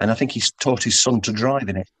 And I think he taught his son to drive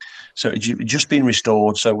in it. So it had just been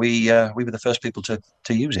restored, so we were the first people to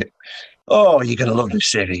use it. Oh, you're going to love this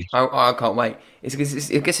series. I can't wait. I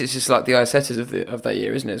guess it's just like the Isettas of that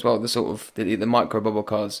year, isn't it, as well? The sort of the micro bubble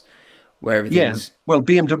cars where everything's... Yeah, well,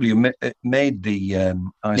 BMW made the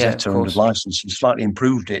Isetta under license and slightly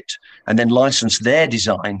improved it, and then licensed their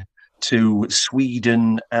design to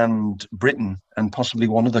Sweden and Britain and possibly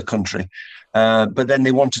one other country. But then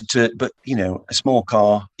they wanted to, a small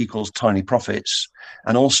car equals tiny profits.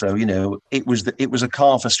 And also, it was a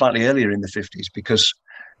car for slightly earlier in the 50s because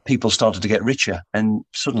people started to get richer and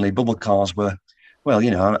suddenly bubble cars were,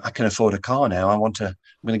 I can afford a car now. I'm going to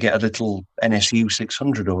get a little NSU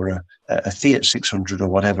 600 or a Fiat 600 or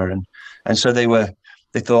whatever. And so they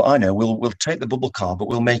thought, I know, we'll take the bubble car, but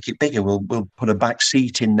we'll make it bigger. We'll put a back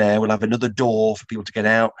seat in there. We'll have another door for people to get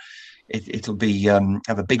out. It'll be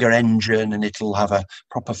have a bigger engine, and it'll have a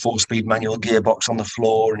proper 4-speed manual gearbox on the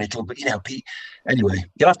floor, and it'll be, anyway.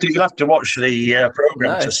 You'll have to watch the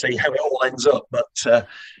program to see how it all ends up. But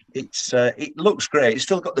it looks great. It's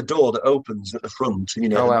still got the door that opens at the front,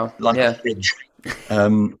 oh, wow. like a fridge.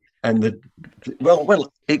 And it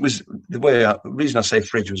was the reason I say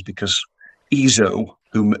fridge was because Iso,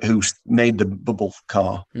 who made the bubble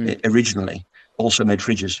car originally, also made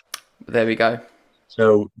fridges. There we go.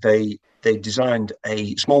 So they designed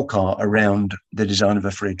a small car around the design of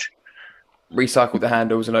a fridge. Recycled the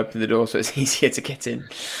handles and opened the door so it's easier to get in.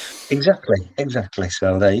 Exactly.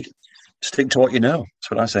 So they stick to what you know.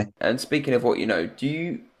 That's what I say. And speaking of what you know, do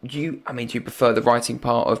you prefer the writing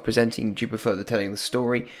part of presenting? Do you prefer the telling the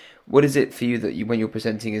story? What is it for you that when you're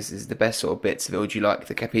presenting is the best sort of bits of it, or do you like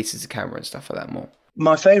the pieces of camera and stuff like that more?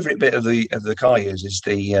 My favourite bit of the car years is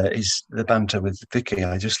the banter with Vicky.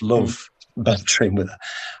 I just love bantering with her.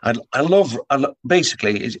 I love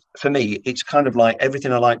basically, for me, it's kind of like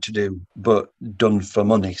everything I like to do, but done for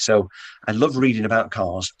money. So I love reading about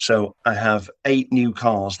cars. So I have 8 new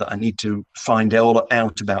cars that I need to find all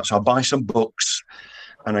out about. So I buy some books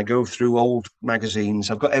and I go through old magazines.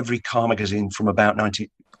 I've got every car magazine from about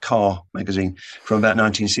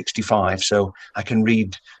 1965. So I can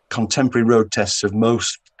read contemporary road tests of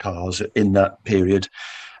most cars in that period.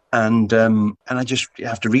 And I just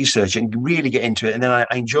have to research it and really get into it. And then I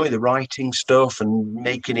enjoy the writing stuff and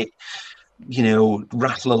making it,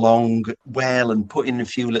 rattle along well and putting a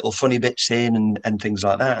few little funny bits in and things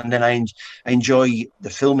like that. And then I enjoy the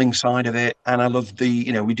filming side of it. And I love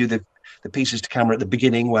we do the pieces to camera at the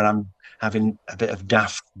beginning where I'm having a bit of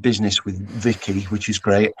daft business with Vicky, which is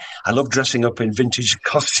great. I love dressing up in vintage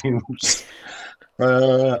costumes.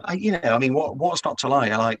 What's not to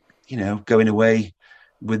like? I like, going away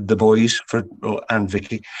with the boys and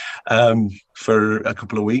Vicky for a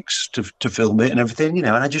couple of weeks to film it and everything,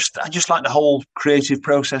 and I just like the whole creative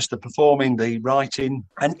process, the performing, the writing,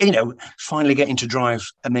 and finally getting to drive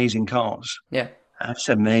amazing cars. Yeah, it's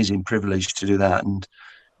an amazing privilege to do that, and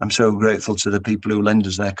I'm so grateful to the people who lend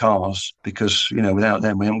us their cars because without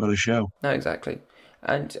them we haven't got a show. No, exactly.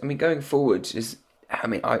 And going forward I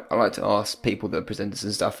like to ask people that are presenters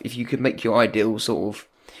and stuff, if you could make your ideal sort of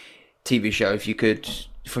TV show, if you could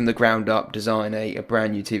from the ground up design a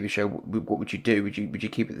brand new TV show, what would you do? Would you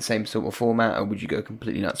keep it the same sort of format, or would you go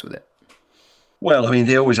completely nuts with it? Well,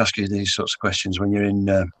 they always ask you these sorts of questions when you're in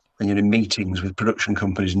meetings with production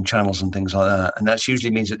companies and channels and things like that, and that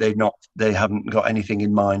usually means that they haven't got anything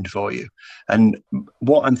in mind for you. And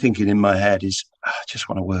what I'm thinking in my head is, I just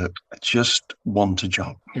want to work. I just want a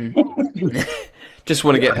job. Just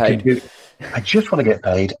want to get paid. I just want to get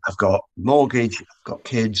paid. I've got mortgage, I've got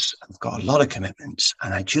kids, I've got a lot of commitments,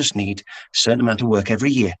 and I just need a certain amount of work every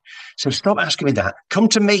year. So stop asking me that. Come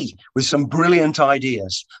to me with some brilliant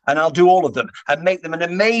ideas, and I'll do all of them and make them an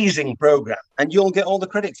amazing program, and you'll get all the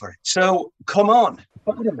credit for it. So come on.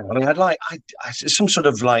 I don't know. I'd like some sort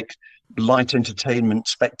of like light entertainment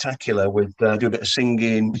spectacular with do a bit of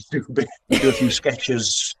singing, do a few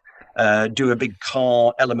sketches. Do a big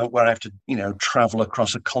car element where I have to, travel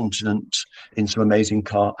across a continent in some amazing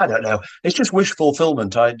car. I don't know. It's just wish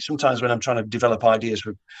fulfillment. Sometimes when I'm trying to develop ideas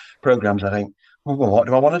for programs, I think, Well, what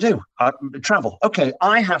do I want to do? Travel. Okay,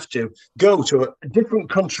 I have to go to a different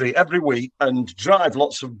country every week and drive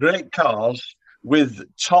lots of great cars with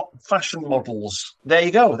top fashion models. There you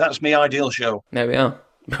go. That's my ideal show. There we are.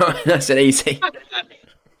 That's an easy.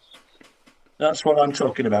 That's what I'm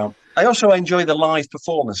talking about. I also enjoy the live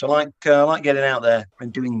performance. I like getting out there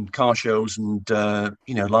and doing car shows and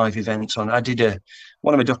live events. I did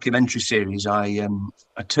one of my documentary series. I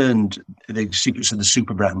turned the secrets of the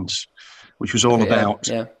super brands, which was all about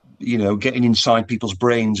getting inside people's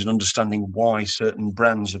brains and understanding why certain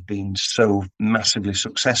brands have been so massively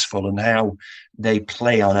successful and how they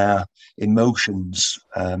play on our emotions,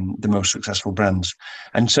 the most successful brands.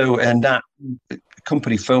 And that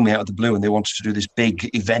company phoned me out of the blue and they wanted to do this big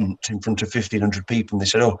event in front of 1,500 people. And they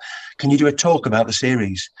said, "Oh, can you do a talk about the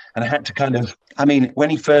series?" And I had to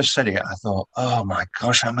when he first said it, I thought, "Oh my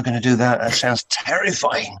gosh, how am I going to do that? That sounds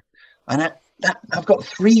terrifying." And I've got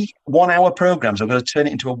 3 1-hour programs. I've got to turn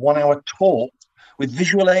it into a 1-hour talk with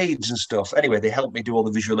visual aids and stuff. Anyway, they helped me do all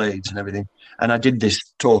the visual aids and everything. And I did this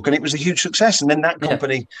talk and it was a huge success. And then that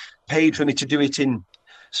company paid for me to do it in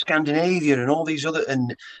Scandinavia and all these other,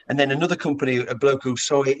 and then another company, a bloke who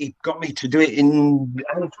saw it, he got me to do it in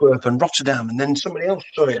Antwerp and Rotterdam. And then somebody else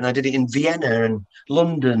saw it and I did it in Vienna and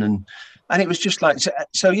London. And it was just like,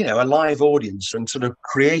 so a live audience and sort of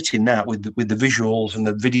creating that with the visuals and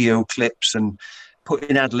the video clips and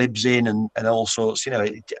putting ad libs in and all sorts,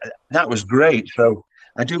 that was great. So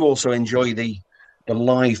I do also enjoy the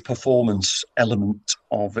live performance element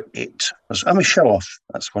of it. I'm a show off.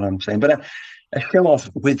 That's what I'm saying. But a show off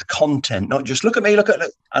with content, not just look at me,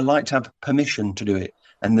 I like to have permission to do it.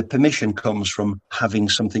 And the permission comes from having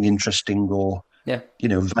something interesting or,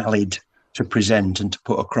 valid to present and to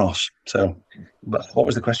put across. So, but what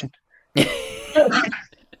was the question? I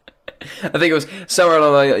think it was somewhere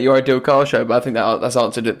along your ideal car show, but I think that's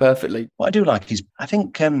answered it perfectly. What I do like is, I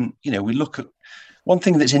think, we look at one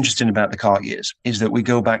thing that's interesting about the car years is that we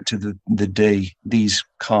go back to the day these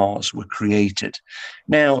cars were created.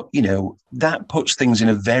 Now, that puts things in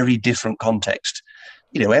a very different context.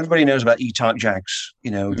 Everybody knows about E-Type Jags,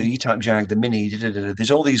 the E-Type Jag, the Mini,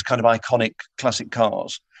 there's all these kind of iconic classic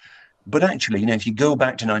cars. But actually, if you go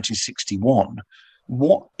back to 1961,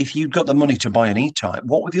 what if you got the money to buy an E-Type?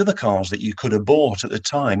 What were the other cars that you could have bought at the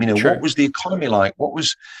time? Sure. What was the economy like? What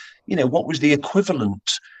was the equivalent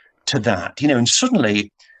to that? And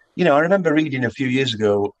suddenly, I remember reading a few years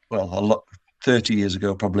ago, 30 years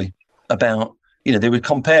ago probably, about they were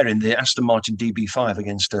comparing the Aston Martin DB5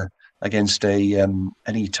 against an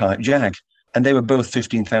E-Type Jag, and they were both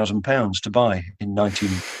 £15,000 to buy in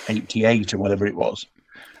 1988 or whatever it was.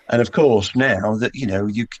 And of course, now that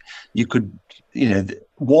you could,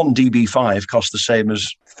 one DB5 cost the same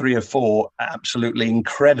as 3 or 4 absolutely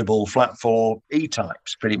incredible flat 4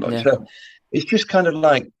 E-Types, pretty much. Yeah. So it's just kind of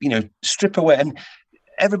like strip away. And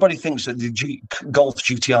everybody thinks that the Golf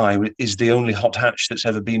GTI is the only hot hatch that's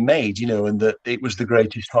ever been made, and that it was the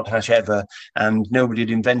greatest hot hatch ever, and nobody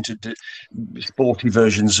had invented sporty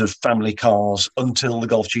versions of family cars until the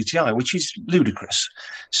Golf GTI, which is ludicrous.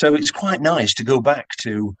 So it's quite nice to go back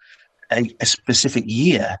to a specific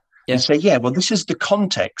year and say, this is the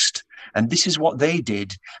context, and this is what they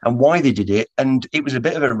did and why they did it, and it was a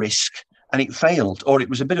bit of a risk and it failed, or it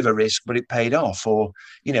was a bit of a risk, but it paid off. Or,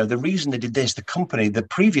 the reason they did this, the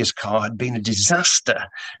previous car had been a disaster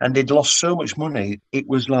and they'd lost so much money. It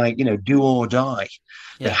was like, do or die.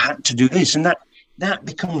 Yeah. They had to do this. And that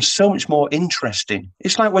becomes so much more interesting.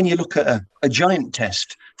 It's like when you look at a giant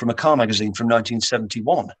test from a car magazine from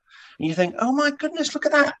 1971 and you think, oh my goodness, look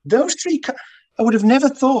at that. Those 3 cars, I would have never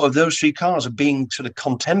thought of those 3 cars as being sort of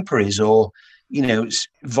contemporaries or,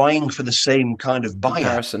 vying for the same kind of buyer.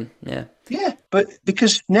 Comparison, yeah. Yeah, but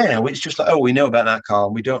because now it's just like, oh, we know about that car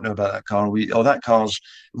and we don't know about that car. That car's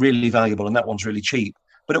really valuable and that one's really cheap.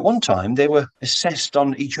 But at one time, they were assessed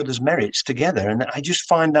on each other's merits together. And I just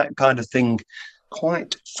find that kind of thing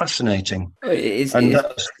quite fascinating. It is, and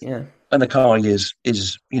and the car is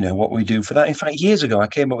what we do for that. In fact, years ago, I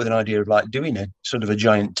came up with an idea of like doing a sort of a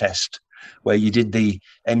giant test where you did the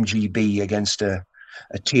MGB against a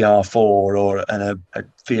TR4 or a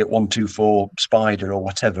Fiat 124 Spider or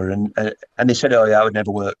whatever, and they said, oh yeah, that would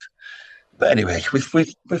never work. But anyway,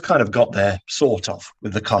 we've kind of got there sort of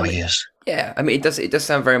with the car years. Yeah, I mean, it does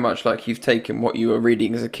sound very much like you've taken what you were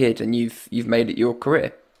reading as a kid and you've made it your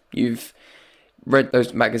career. You've read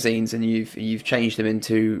those magazines and you've changed them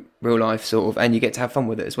into real life sort of, and you get to have fun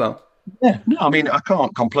with it as well. Yeah, no, I mean, I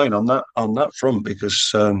can't complain on that front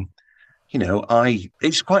because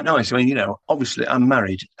it's quite nice. I mean, obviously I'm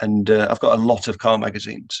married and I've got a lot of car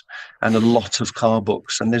magazines and a lot of car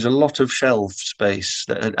books, and there's a lot of shelf space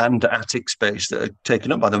and attic space that are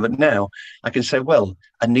taken up by them. But now I can say, well,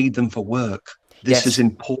 I need them for work. This is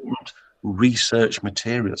important research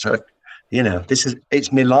material. So,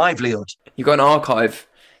 it's my livelihood. You've got an archive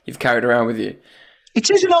you've carried around with you. It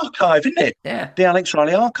is an archive, isn't it? Yeah. The Alex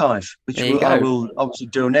Riley Archive, which I will obviously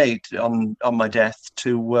donate on my death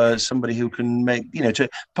to somebody who can to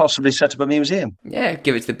possibly set up a museum. Yeah,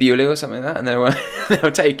 give it to the Bewley or something like that, and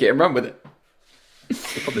they'll take it and run with it.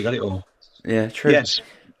 They probably got it all. Yeah, true. Yes.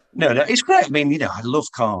 No, it's great. I mean, I love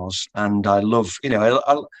cars, and I love,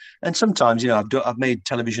 and sometimes, I've made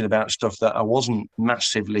television about stuff that I wasn't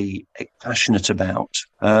massively passionate about.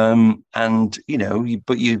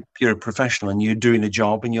 But you're a professional and you're doing a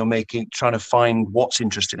job and you're trying to find what's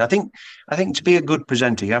interesting. I think to be a good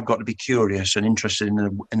presenter, you have got to be curious and interested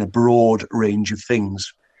in a broad range of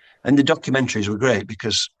things. And the documentaries were great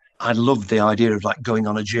because I love the idea of like going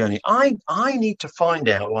on a journey. I need to find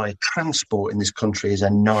out why transport in this country is a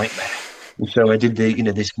nightmare. And so I did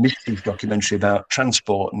this Misfits documentary about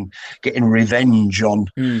transport and getting revenge on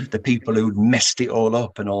the people who'd messed it all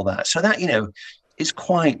up and all that. So that, it's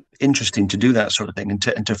quite interesting to do that sort of thing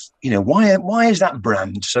and to why is that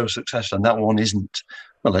brand so successful and that one isn't?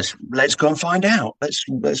 Well, let's go and find out. Let's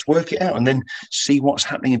work it out and then see what's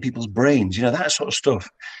happening in people's brains. That sort of stuff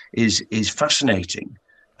is fascinating.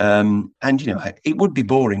 It would be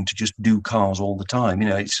boring to just do cars all the time.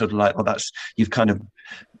 It's sort of like, well, you've kind of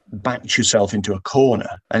backed yourself into a corner,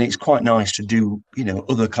 and it's quite nice to do,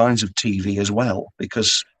 other kinds of TV as well,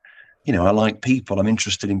 because, I like people. I'm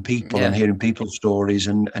interested in people and hearing people's stories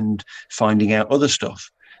and finding out other stuff.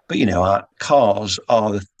 But, cars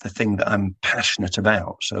are the thing that I'm passionate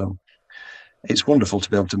about. So it's wonderful to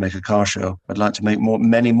be able to make a car show. I'd like to make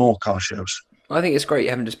many more car shows. I think it's great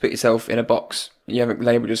you haven't just put yourself in a box. You haven't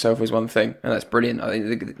labelled yourself as one thing, and that's brilliant. I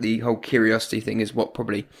think the whole curiosity thing is what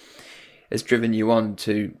probably has driven you on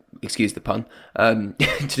to, excuse the pun,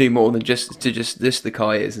 to do more than just the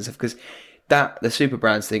car is and stuff. Because the super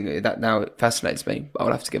brands thing, that now fascinates me.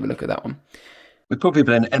 I'll have to give a look at that one. We put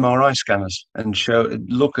people in MRI scanners and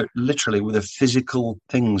look at literally with the physical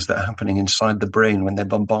things that are happening inside the brain when they're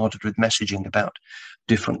bombarded with messaging about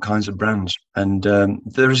different kinds of brands. And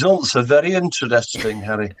the results are very interesting,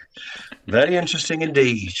 Harry. Very interesting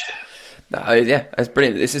indeed. Yeah, it's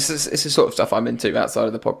brilliant. It's the sort of stuff I'm into outside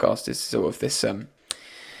of the podcast. It's sort of this... I'm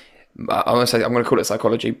going to call it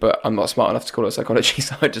psychology, but I'm not smart enough to call it psychology.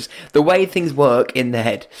 So the way things work in the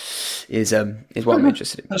head is what I'm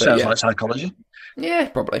interested in. That sounds like psychology. Yeah,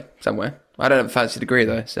 probably somewhere. I don't have a fancy degree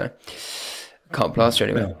though, so can't plaster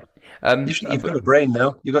anywhere. You've got a brain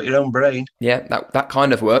though. You've got your own brain. Yeah, that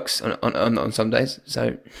kind of works on some days.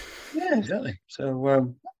 So yeah, exactly.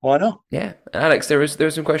 So why not? Yeah, Alex, there are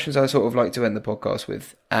some questions I sort of like to end the podcast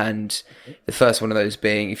with, and the first one of those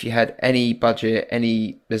being, if you had any budget,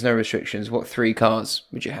 there's no restrictions, what 3 cars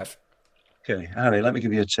would you have? Okay, Harry, let me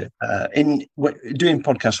give you a tip. In doing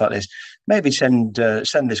podcasts like this, maybe send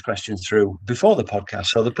this question through before the podcast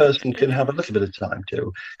so the person can have a little bit of time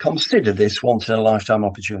to consider this once in a lifetime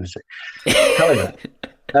opportunity. However,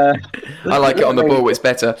 I like it on the ball. It's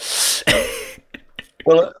better.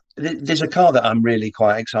 Well, there's a car that I'm really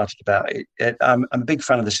quite excited about. I'm a big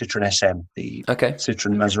fan of the Citroën SM, the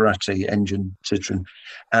Citroën Maserati engine Citroën.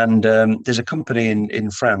 And there's a company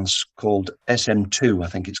in France called SM2, I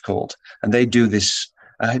think it's called. And they do this,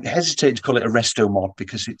 I hesitate to call it a resto mod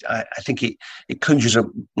because I think it conjures up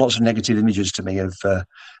lots of negative images to me of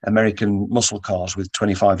American muscle cars with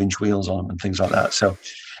 25-inch wheels on them and things like that. So,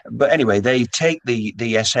 but anyway, they take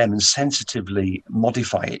the SM and sensitively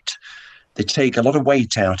modify it. They take a lot of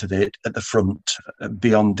weight out of it at the front,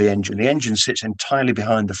 beyond the engine. The engine sits entirely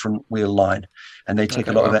behind the front wheel line, and they take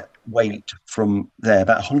a lot of that weight from there,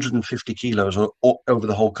 about 150 kilos over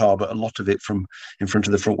the whole car, but a lot of it from in front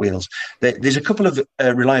of the front wheels. There's a couple of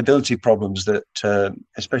reliability problems that,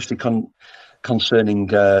 especially concerning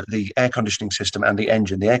the air conditioning system and the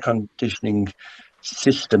engine. The air conditioning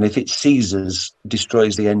system, if it seizes,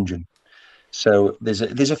 destroys the engine. So there's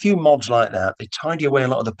a few mods like that. They tidy away a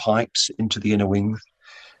lot of the pipes into the inner wings,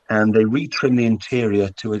 and they retrim the interior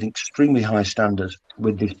to an extremely high standard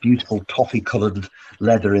with this beautiful toffee-coloured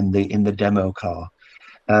leather in the demo car.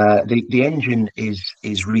 The engine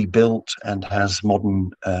is rebuilt and has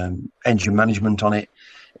modern engine management on it.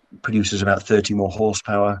 It produces about 30 more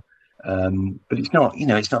horsepower, but it's not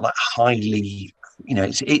like highly.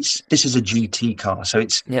 This is a GT car, so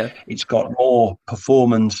it's got more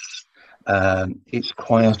performance. It's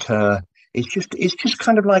quieter. it's just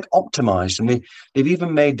kind of like optimized, and they've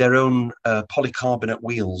even made their own polycarbonate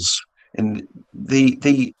wheels. And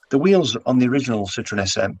the wheels on the original Citroen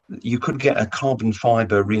SM, you could get a carbon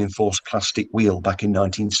fiber reinforced plastic wheel back in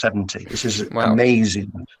 1970. This is Wow.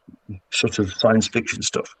 amazing sort of science fiction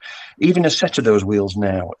stuff. Even a set of those wheels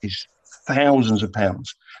now is thousands of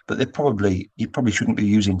pounds, but you probably shouldn't be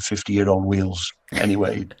using 50-year-old wheels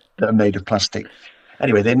anyway that are made of plastic.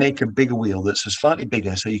 Anyway, they make a bigger wheel that's slightly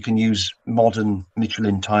bigger, so you can use modern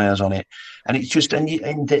Michelin tires on it, and it's just and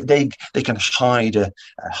they can hide a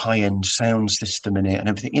high-end sound system in it and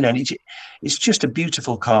everything, and it's just a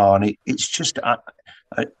beautiful car, and it's just.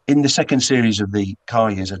 In the second series of the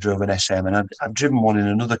car years, I drove an SM, and I've driven one in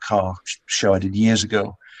another car show I did years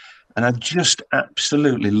ago, and I just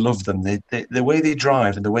absolutely love them. The way they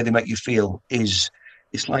drive and the way they make you feel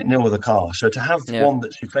it's like no other car. So to have one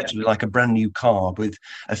that's effectively like a brand new car with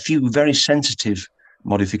a few very sensitive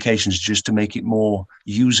modifications just to make it more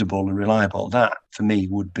usable and reliable, that for me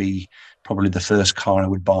would be probably the first car I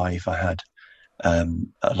would buy if I had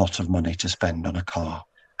a lot of money to spend on a car.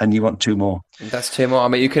 And you want two more? That's two more. I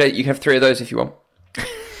mean, you can have three of those if you want.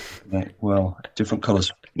 Right, well, different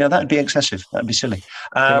colours. No, that'd be excessive. That'd be silly.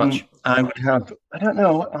 Too much. I would have. I don't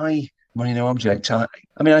know. Money no object. I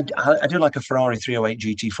mean, I do like a Ferrari 308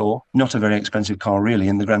 GT4. Not a very expensive car, really,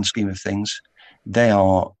 in the grand scheme of things.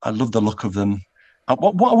 I love the look of them.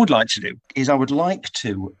 What I would like to do is I would like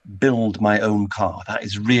to build my own car. That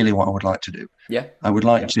is really what I would like to do. Yeah. I would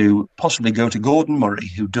like to possibly go to Gordon Murray,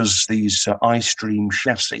 who does these iStream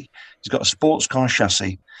chassis. He's got a sports car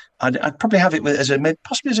chassis. I'd probably have it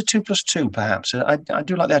possibly as a 2+2, perhaps. I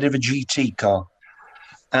do like the idea of a GT car.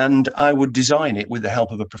 And I would design it with the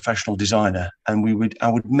help of a professional designer, and I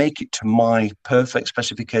would make it to my perfect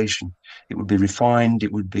specification. It would be refined.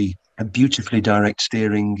 It would be a beautifully direct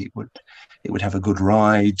steering. It would have a good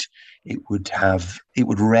ride. It would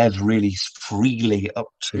rev really freely up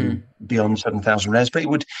to beyond 7,000 revs, but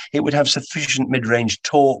it would have sufficient mid-range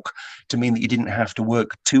torque to mean that you didn't have to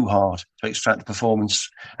work too hard to extract the performance.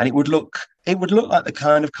 And it would look like the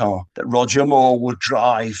kind of car that Roger Moore would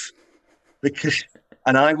drive,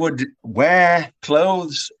 and I would wear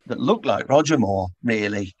clothes that look like Roger Moore,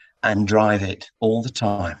 really, and drive it all the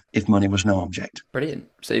time if money was no object. Brilliant.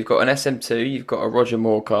 So you've got an SM2, you've got a Roger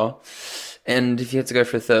Moore car, and if you had to go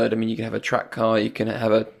for a third, I mean, you can have a track car, you can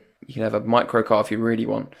have a micro car if you really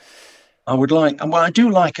want. I do like,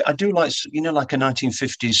 like a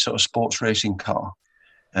 1950s sort of sports racing car.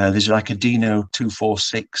 There's like a Dino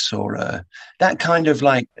 246 or that kind of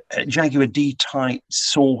like a Jaguar D-type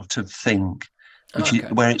sort of thing.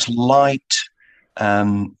 Where it's light,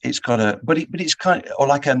 it's got but it's kind of, or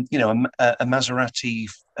like a Maserati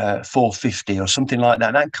 450 or something like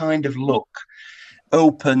that. That kind of look,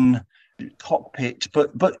 open cockpit,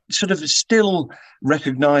 but sort of still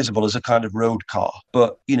recognizable as a kind of road car.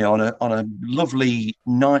 But on a lovely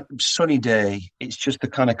sunny day, it's just the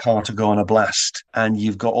kind of car to go on a blast, and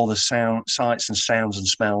you've got all the sights and sounds and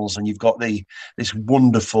smells, and you've got this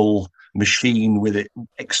wonderful machine with it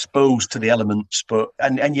exposed to the elements,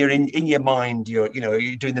 and you're in your mind, you're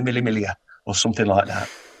doing the Mille Miglia or something like that.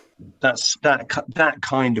 That's that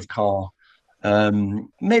kind of car.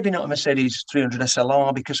 Maybe not a Mercedes 300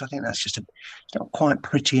 SLR, because I think that's just it's not quite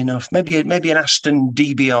pretty enough. Maybe an Aston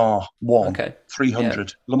DBR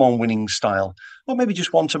 300 Le Mans winning style, or maybe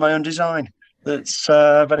just one to my own design. That's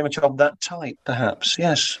very much of that type, perhaps.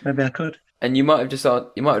 Yes, maybe I could. And you might have just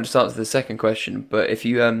answered the second question, but if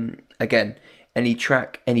you again, any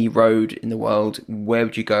track, any road in the world, where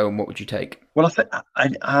would you go and what would you take? Well,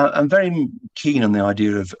 I'm very keen on the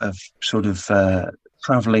idea of sort of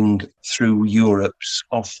traveling through Europe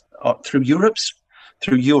off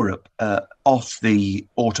the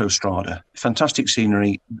autostrada. Fantastic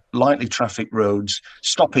scenery, lightly trafficked roads,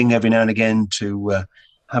 stopping every now and again to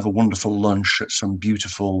have a wonderful lunch at some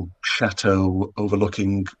beautiful chateau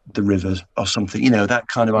overlooking the river or something, that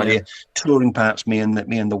kind of idea. Touring perhaps me and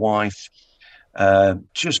the wife,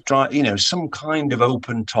 just drive, some kind of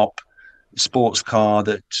open top sports car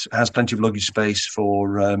that has plenty of luggage space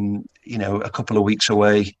for, a couple of weeks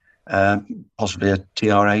away, possibly a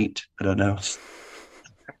TR8, I don't know.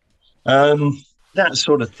 That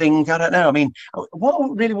sort of thing, I don't know. I mean, what I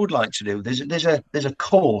really would like to do, there's a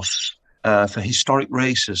course for historic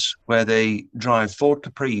racers where they drive Ford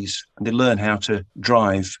Capris and they learn how to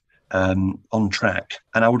drive on track.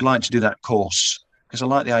 And I would like to do that course because I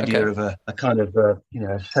like the idea of a kind of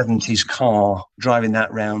 70s car driving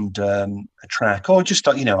that round a track, or just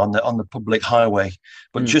on the public highway,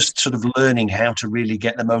 but just sort of learning how to really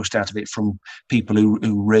get the most out of it from people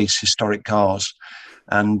who race historic cars.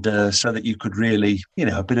 And so that you could really,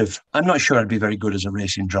 a bit of. I'm not sure I'd be very good as a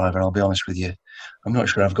racing driver. I'll be honest with you. I'm not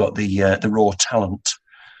sure I've got the raw talent,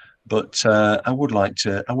 but I would like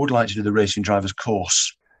to. I would like to do the racing drivers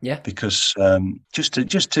course. Yeah, because just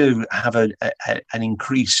to have an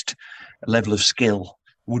increased level of skill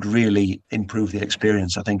would really improve the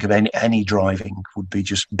experience. I think of any driving would be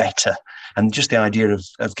just better, and just the idea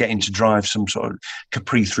of getting to drive some sort of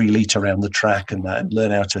Capri 3 litre around the track and that, and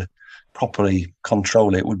learn how to properly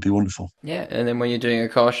control it would be wonderful. yeah. And then when you're doing a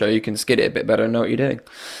car show, you can skid it a bit better and know what you're doing.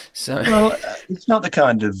 So, well, it's not the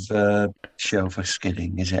kind of show for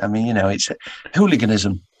skidding, is it? I mean, it's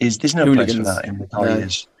hooliganism. There's no place for that in the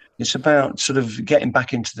Colliers. No. It's about sort of getting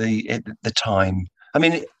back into the time. I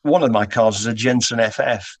mean, one of my cars is a Jensen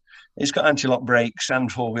FF. It's got anti-lock brakes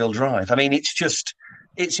and 4-wheel drive. I mean,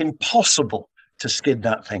 it's impossible to skid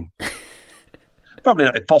that thing. Probably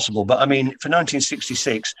not impossible, but I mean, for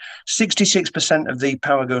 1966, 66% of the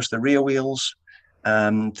power goes to the rear wheels,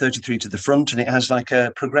 33 to the front, and it has like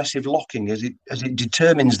a progressive locking. As it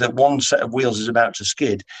determines that one set of wheels is about to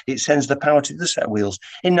skid, it sends the power to the set of wheels.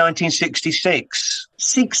 In 1966,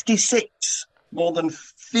 66, more than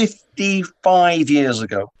 55 years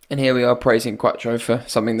ago. And here we are praising Quattro for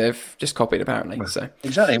something they've just copied, apparently. So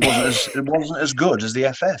exactly, it wasn't as good as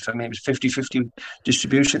the FF. I mean, it was 50-50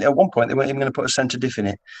 distribution. At one point, they weren't even going to put a centre diff in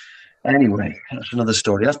it. Anyway, that's another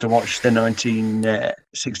story. You have to watch the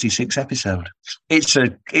 1966 episode. It's a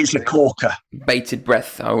corker. Bated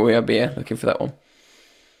breath. Oh, we'll be looking for that one.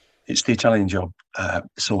 It's the Italian Job,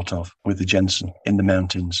 sort of, with the Jensen in the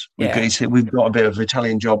mountains. Yeah. We've got a bit of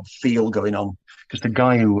Italian Job feel going on, because the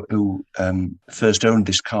guy who first owned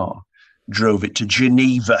this car drove it to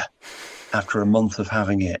Geneva after a month of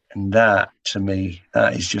having it. And that, to me,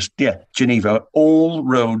 that is just, Geneva. All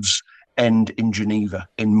roads end in Geneva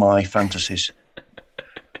in my fantasies.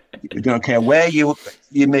 You don't care where you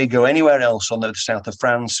may go anywhere else on the south of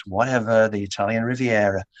France, whatever, the Italian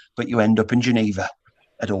Riviera, but you end up in Geneva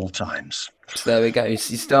at all times. So there we go. You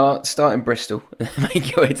start in Bristol and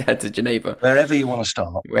make your way to head to Geneva. Wherever you want to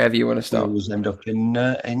start. Wherever you want to start. You always end up in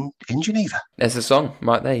Geneva. There's a song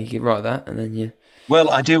right there. You can write that and then you...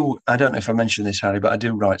 Well, I do. I don't know if I mentioned this, Harry, but I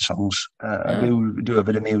do write songs. I do a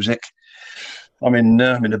bit of music. I'm in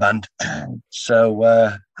a band. So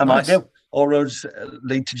I might do. All roads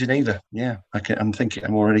lead to Geneva. Yeah, I'm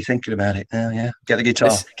already thinking about it now. Yeah, get the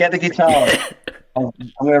guitar. Get the guitar. I'm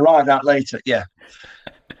going to write that later. Yeah.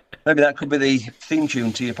 Maybe that could be the theme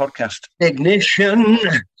tune to your podcast.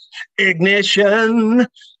 Ignition,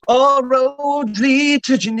 all roads lead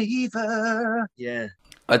to Geneva. Yeah.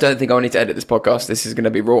 I don't think I need to edit this podcast. This is going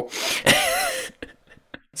to be raw.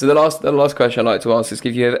 So the last question I'd like to ask is,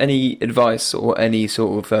 if you have any advice or any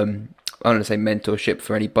sort of, I don't want to say mentorship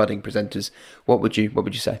for any budding presenters, what would you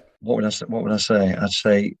say? What would I say? I'd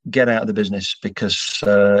say get out of the business, because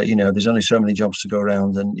there's only so many jobs to go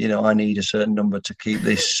around, and I need a certain number to keep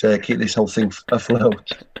this whole thing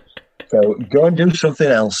afloat. So go and do something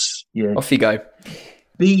else. Yeah. Off you go.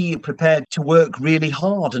 Be prepared to work really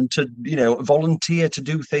hard and to volunteer to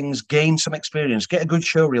do things, gain some experience, get a good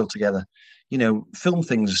show reel together. Film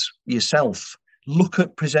things yourself. Look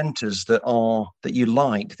at presenters that you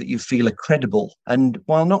like, that you feel are credible, and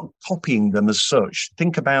while not copying them as such,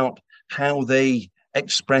 think about how they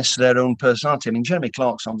express their own personality. I mean, Jeremy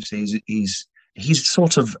Clarkson, obviously, he's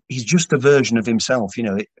just a version of himself.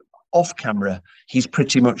 Off camera, he's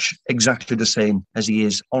pretty much exactly the same as he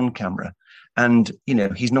is on camera, and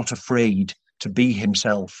he's not afraid to be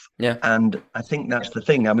himself. Yeah. And I think that's the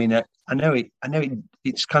thing. I mean, I know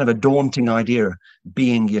it's kind of a daunting idea,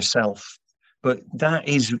 being yourself. But that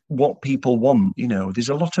is what people want.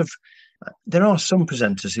 There are some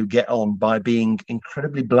presenters who get on by being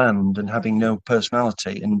incredibly bland and having no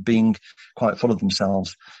personality and being quite full of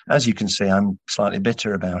themselves. As you can see, I'm slightly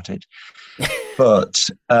bitter about it. But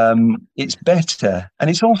it's better. And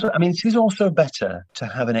it is also better to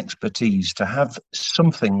have an expertise, to have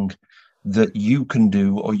something that you can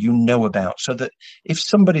do or about, so that if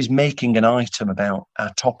somebody's making an item about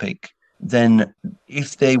a topic, then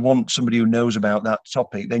if they want somebody who knows about that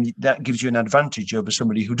topic, then that gives you an advantage over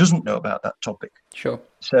somebody who doesn't know about that topic. Sure.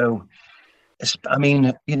 So, I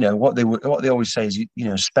mean, what they always say is,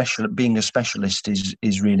 being a specialist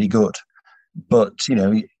is really good, but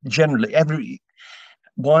generally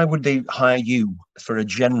why would they hire you for a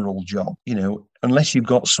general job? Unless you've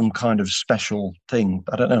got some kind of special thing.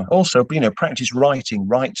 I don't know. Also, practice writing,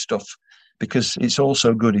 write stuff, because it's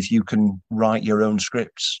also good if you can write your own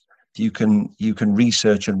scripts. You can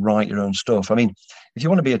research and write your own stuff. I mean, if you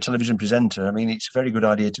want to be a television presenter, I mean, it's a very good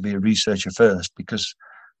idea to be a researcher first, because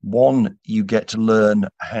one, you get to learn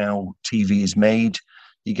how TV is made.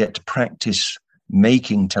 You get to practice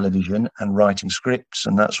making television and writing scripts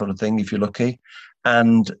and that sort of thing, if you're lucky.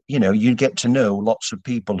 And, you get to know lots of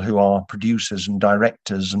people who are producers and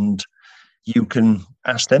directors, and you can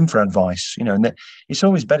ask them for advice, and it's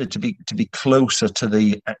always better to be closer to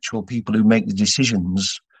the actual people who make the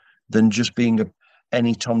decisions than just being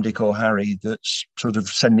any Tom, Dick or Harry that's sort of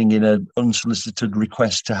sending in an unsolicited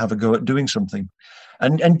request to have a go at doing something.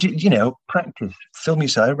 And practice, film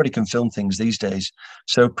yourself. Everybody can film things these days.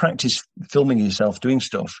 So practice filming yourself doing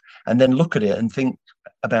stuff, and then look at it and think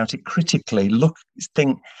about it critically.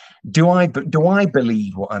 Think, do I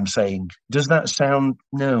believe what I'm saying? Does that sound?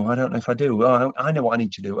 No, I don't know if I do. Oh, I know what I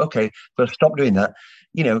need to do. Okay, but stop doing that.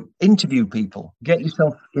 Interview people. Get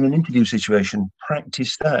yourself in an interview situation.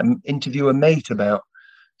 Practice that. Interview a mate about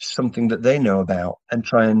something that they know about, and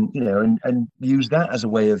try and and use that as a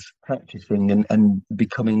way of practicing and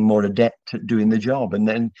becoming more adept at doing the job, and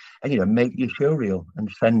then make your show reel and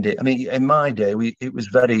send it. I mean, in my day,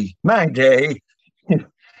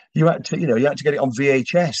 you had to get it on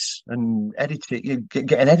VHS and edit it. You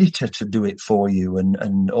get an editor to do it for you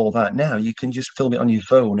and all that. Now you can just film it on your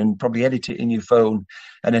phone and probably edit it in your phone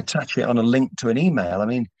and attach it on a link to an email. I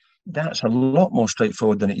mean, that's a lot more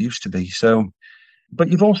straightforward than it used to be. So, but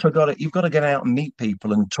you've got to get out and meet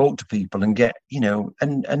people and talk to people and get,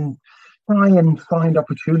 and try and find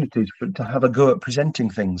opportunities to have a go at presenting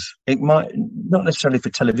things. It might not necessarily for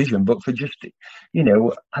television, but for just,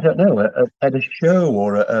 I don't know, at a show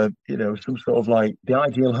or some sort of like the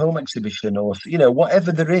Ideal Home exhibition or,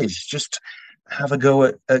 whatever there is, just have a go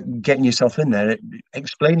at getting yourself in there,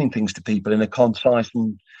 explaining things to people in a concise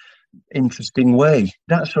and interesting way,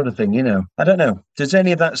 that sort of thing. I don't know, does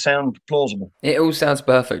any of that sound plausible? It all sounds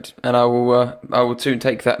perfect, and I will soon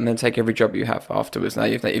take that and then take every job you have afterwards. Now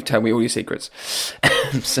you've told me all your secrets.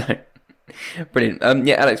 So brilliant.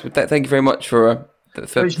 Alex, thank you very much for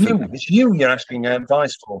it's you you're asking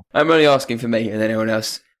advice for. I'm only asking for me and anyone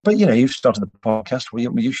else. But you've started the podcast.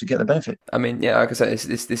 You should get the benefit. I mean, yeah, like I said,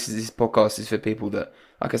 this podcast is for people that,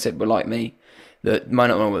 like I said, were like me, that might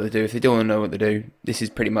not know what they do. If they don't want to know what they do, this is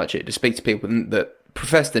pretty much it. To speak to people that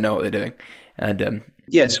profess to know what they're doing. And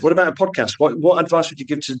yes, what about a podcast? What advice would you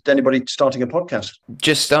give to anybody starting a podcast?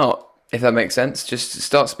 Just start, if that makes sense. Just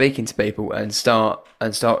start speaking to people and start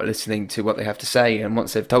listening to what they have to say. And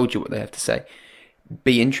once they've told you what they have to say,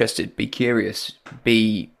 be interested, be curious,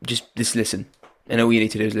 just listen. And all you need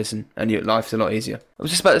to do is listen, and your life's a lot easier. I was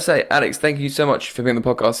just about to say, Alex, thank you so much for being on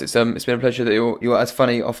the podcast. It's been a pleasure that you're as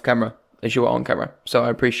funny off camera as you are on camera. So I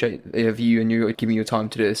appreciate you and you giving your time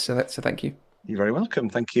to do this. So thank you. You're very welcome.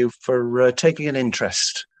 Thank you for taking an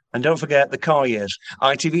interest. And don't forget the car years,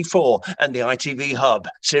 ITV4 and the ITV Hub,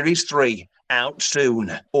 Series 3, out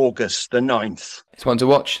soon, August the 9th. It's one to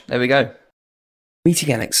watch. There we go.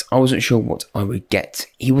 Meeting Alex, I wasn't sure what I would get.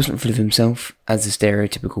 He wasn't full of himself, as the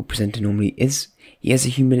stereotypical presenter normally is. He has a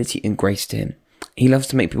humility and grace to him. He loves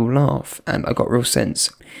to make people laugh, and I got a real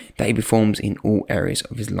sense that he performs in all areas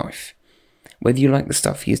of his life. Whether you like the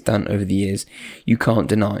stuff he has done over the years, you can't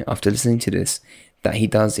deny, after listening to this, that he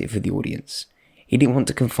does it for the audience. He didn't want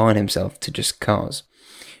to confine himself to just cars,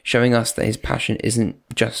 showing us that his passion isn't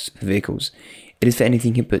just for vehicles, it is for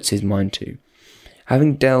anything he puts his mind to.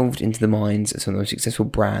 Having delved into the minds of some of the most successful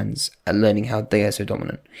brands and learning how they are so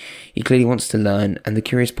dominant, he clearly wants to learn, and the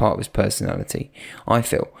curious part of his personality, I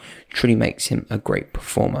feel, truly makes him a great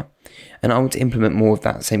performer. And I want to implement more of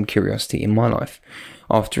that same curiosity in my life.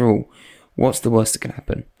 After all, what's the worst that can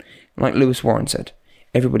happen? Like Lewis Warren said,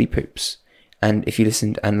 everybody poops. And if you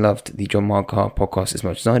listened and loved the John Marcar podcast as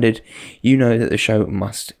much as I did, you know that the show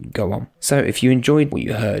must go on. So if you enjoyed what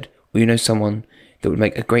you heard, or you know someone that would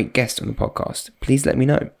make a great guest on the podcast, please let me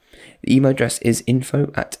know. The email address is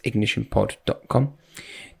info@ignitionpod.com.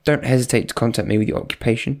 Don't hesitate to contact me with your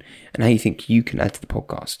occupation and how you think you can add to the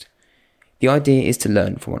podcast. The idea is to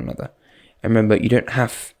learn from one another. And remember, you don't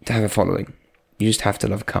have to have a following. You just have to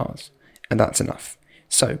love cars. And that's enough.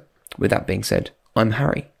 So, with that being said, I'm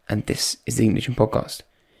Harry, and this is the Ignition Podcast.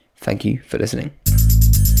 Thank you for listening.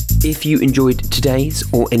 If you enjoyed today's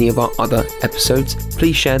or any of our other episodes,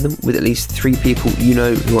 please share them with at least 3 people you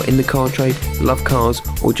know who are in the car trade, love cars,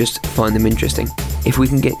 or just find them interesting. If we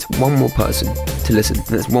can get one more person to listen,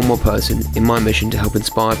 that's one more person in my mission to help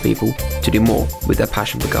inspire people to do more with their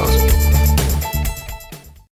passion for cars.